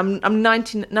 100%. I'm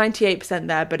 98%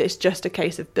 there, but it's just a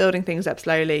case of building things up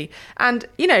slowly. And,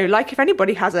 you know, like if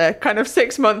anybody has a kind of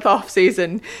 6-month off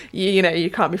season, you know, you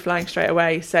can't be flying straight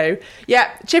away. So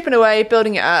yeah, chipping away,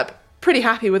 building it up. Pretty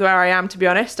happy with where I am, to be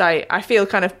honest. I feel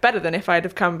kind of better than if I'd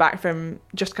have come back from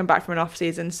an off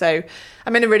season. So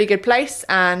I'm in a really good place,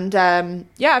 and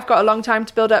yeah, I've got a long time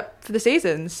to build up for the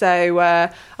season. So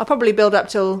I'll probably build up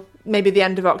till maybe the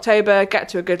end of October, get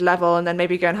to a good level, and then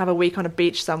maybe go and have a week on a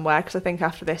beach somewhere, because I think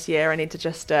after this year I need to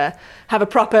just have a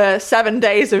proper 7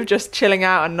 days of just chilling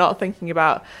out and not thinking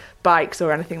about bikes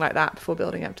or anything like that before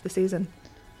building up to the season.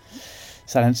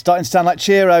 Starting to sound like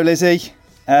Chiro, Lizzie.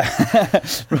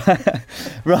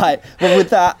 Right. Well, with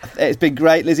that, it's been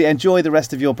great, Lizzie. Enjoy the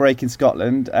rest of your break in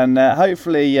Scotland, and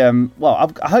hopefully,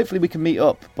 hopefully we can meet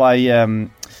up by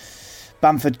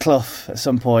Bamford Clough at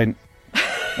some point.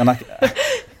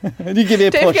 And you give me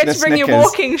a push. Don't forget to bring your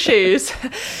walking shoes.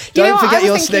 Don't forget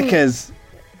your Snickers.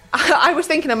 I was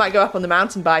thinking I might go up on the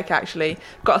mountain bike. Actually,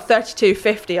 got a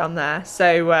 3250 on there,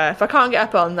 so if I can't get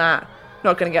up on that,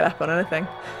 not going to get up on anything.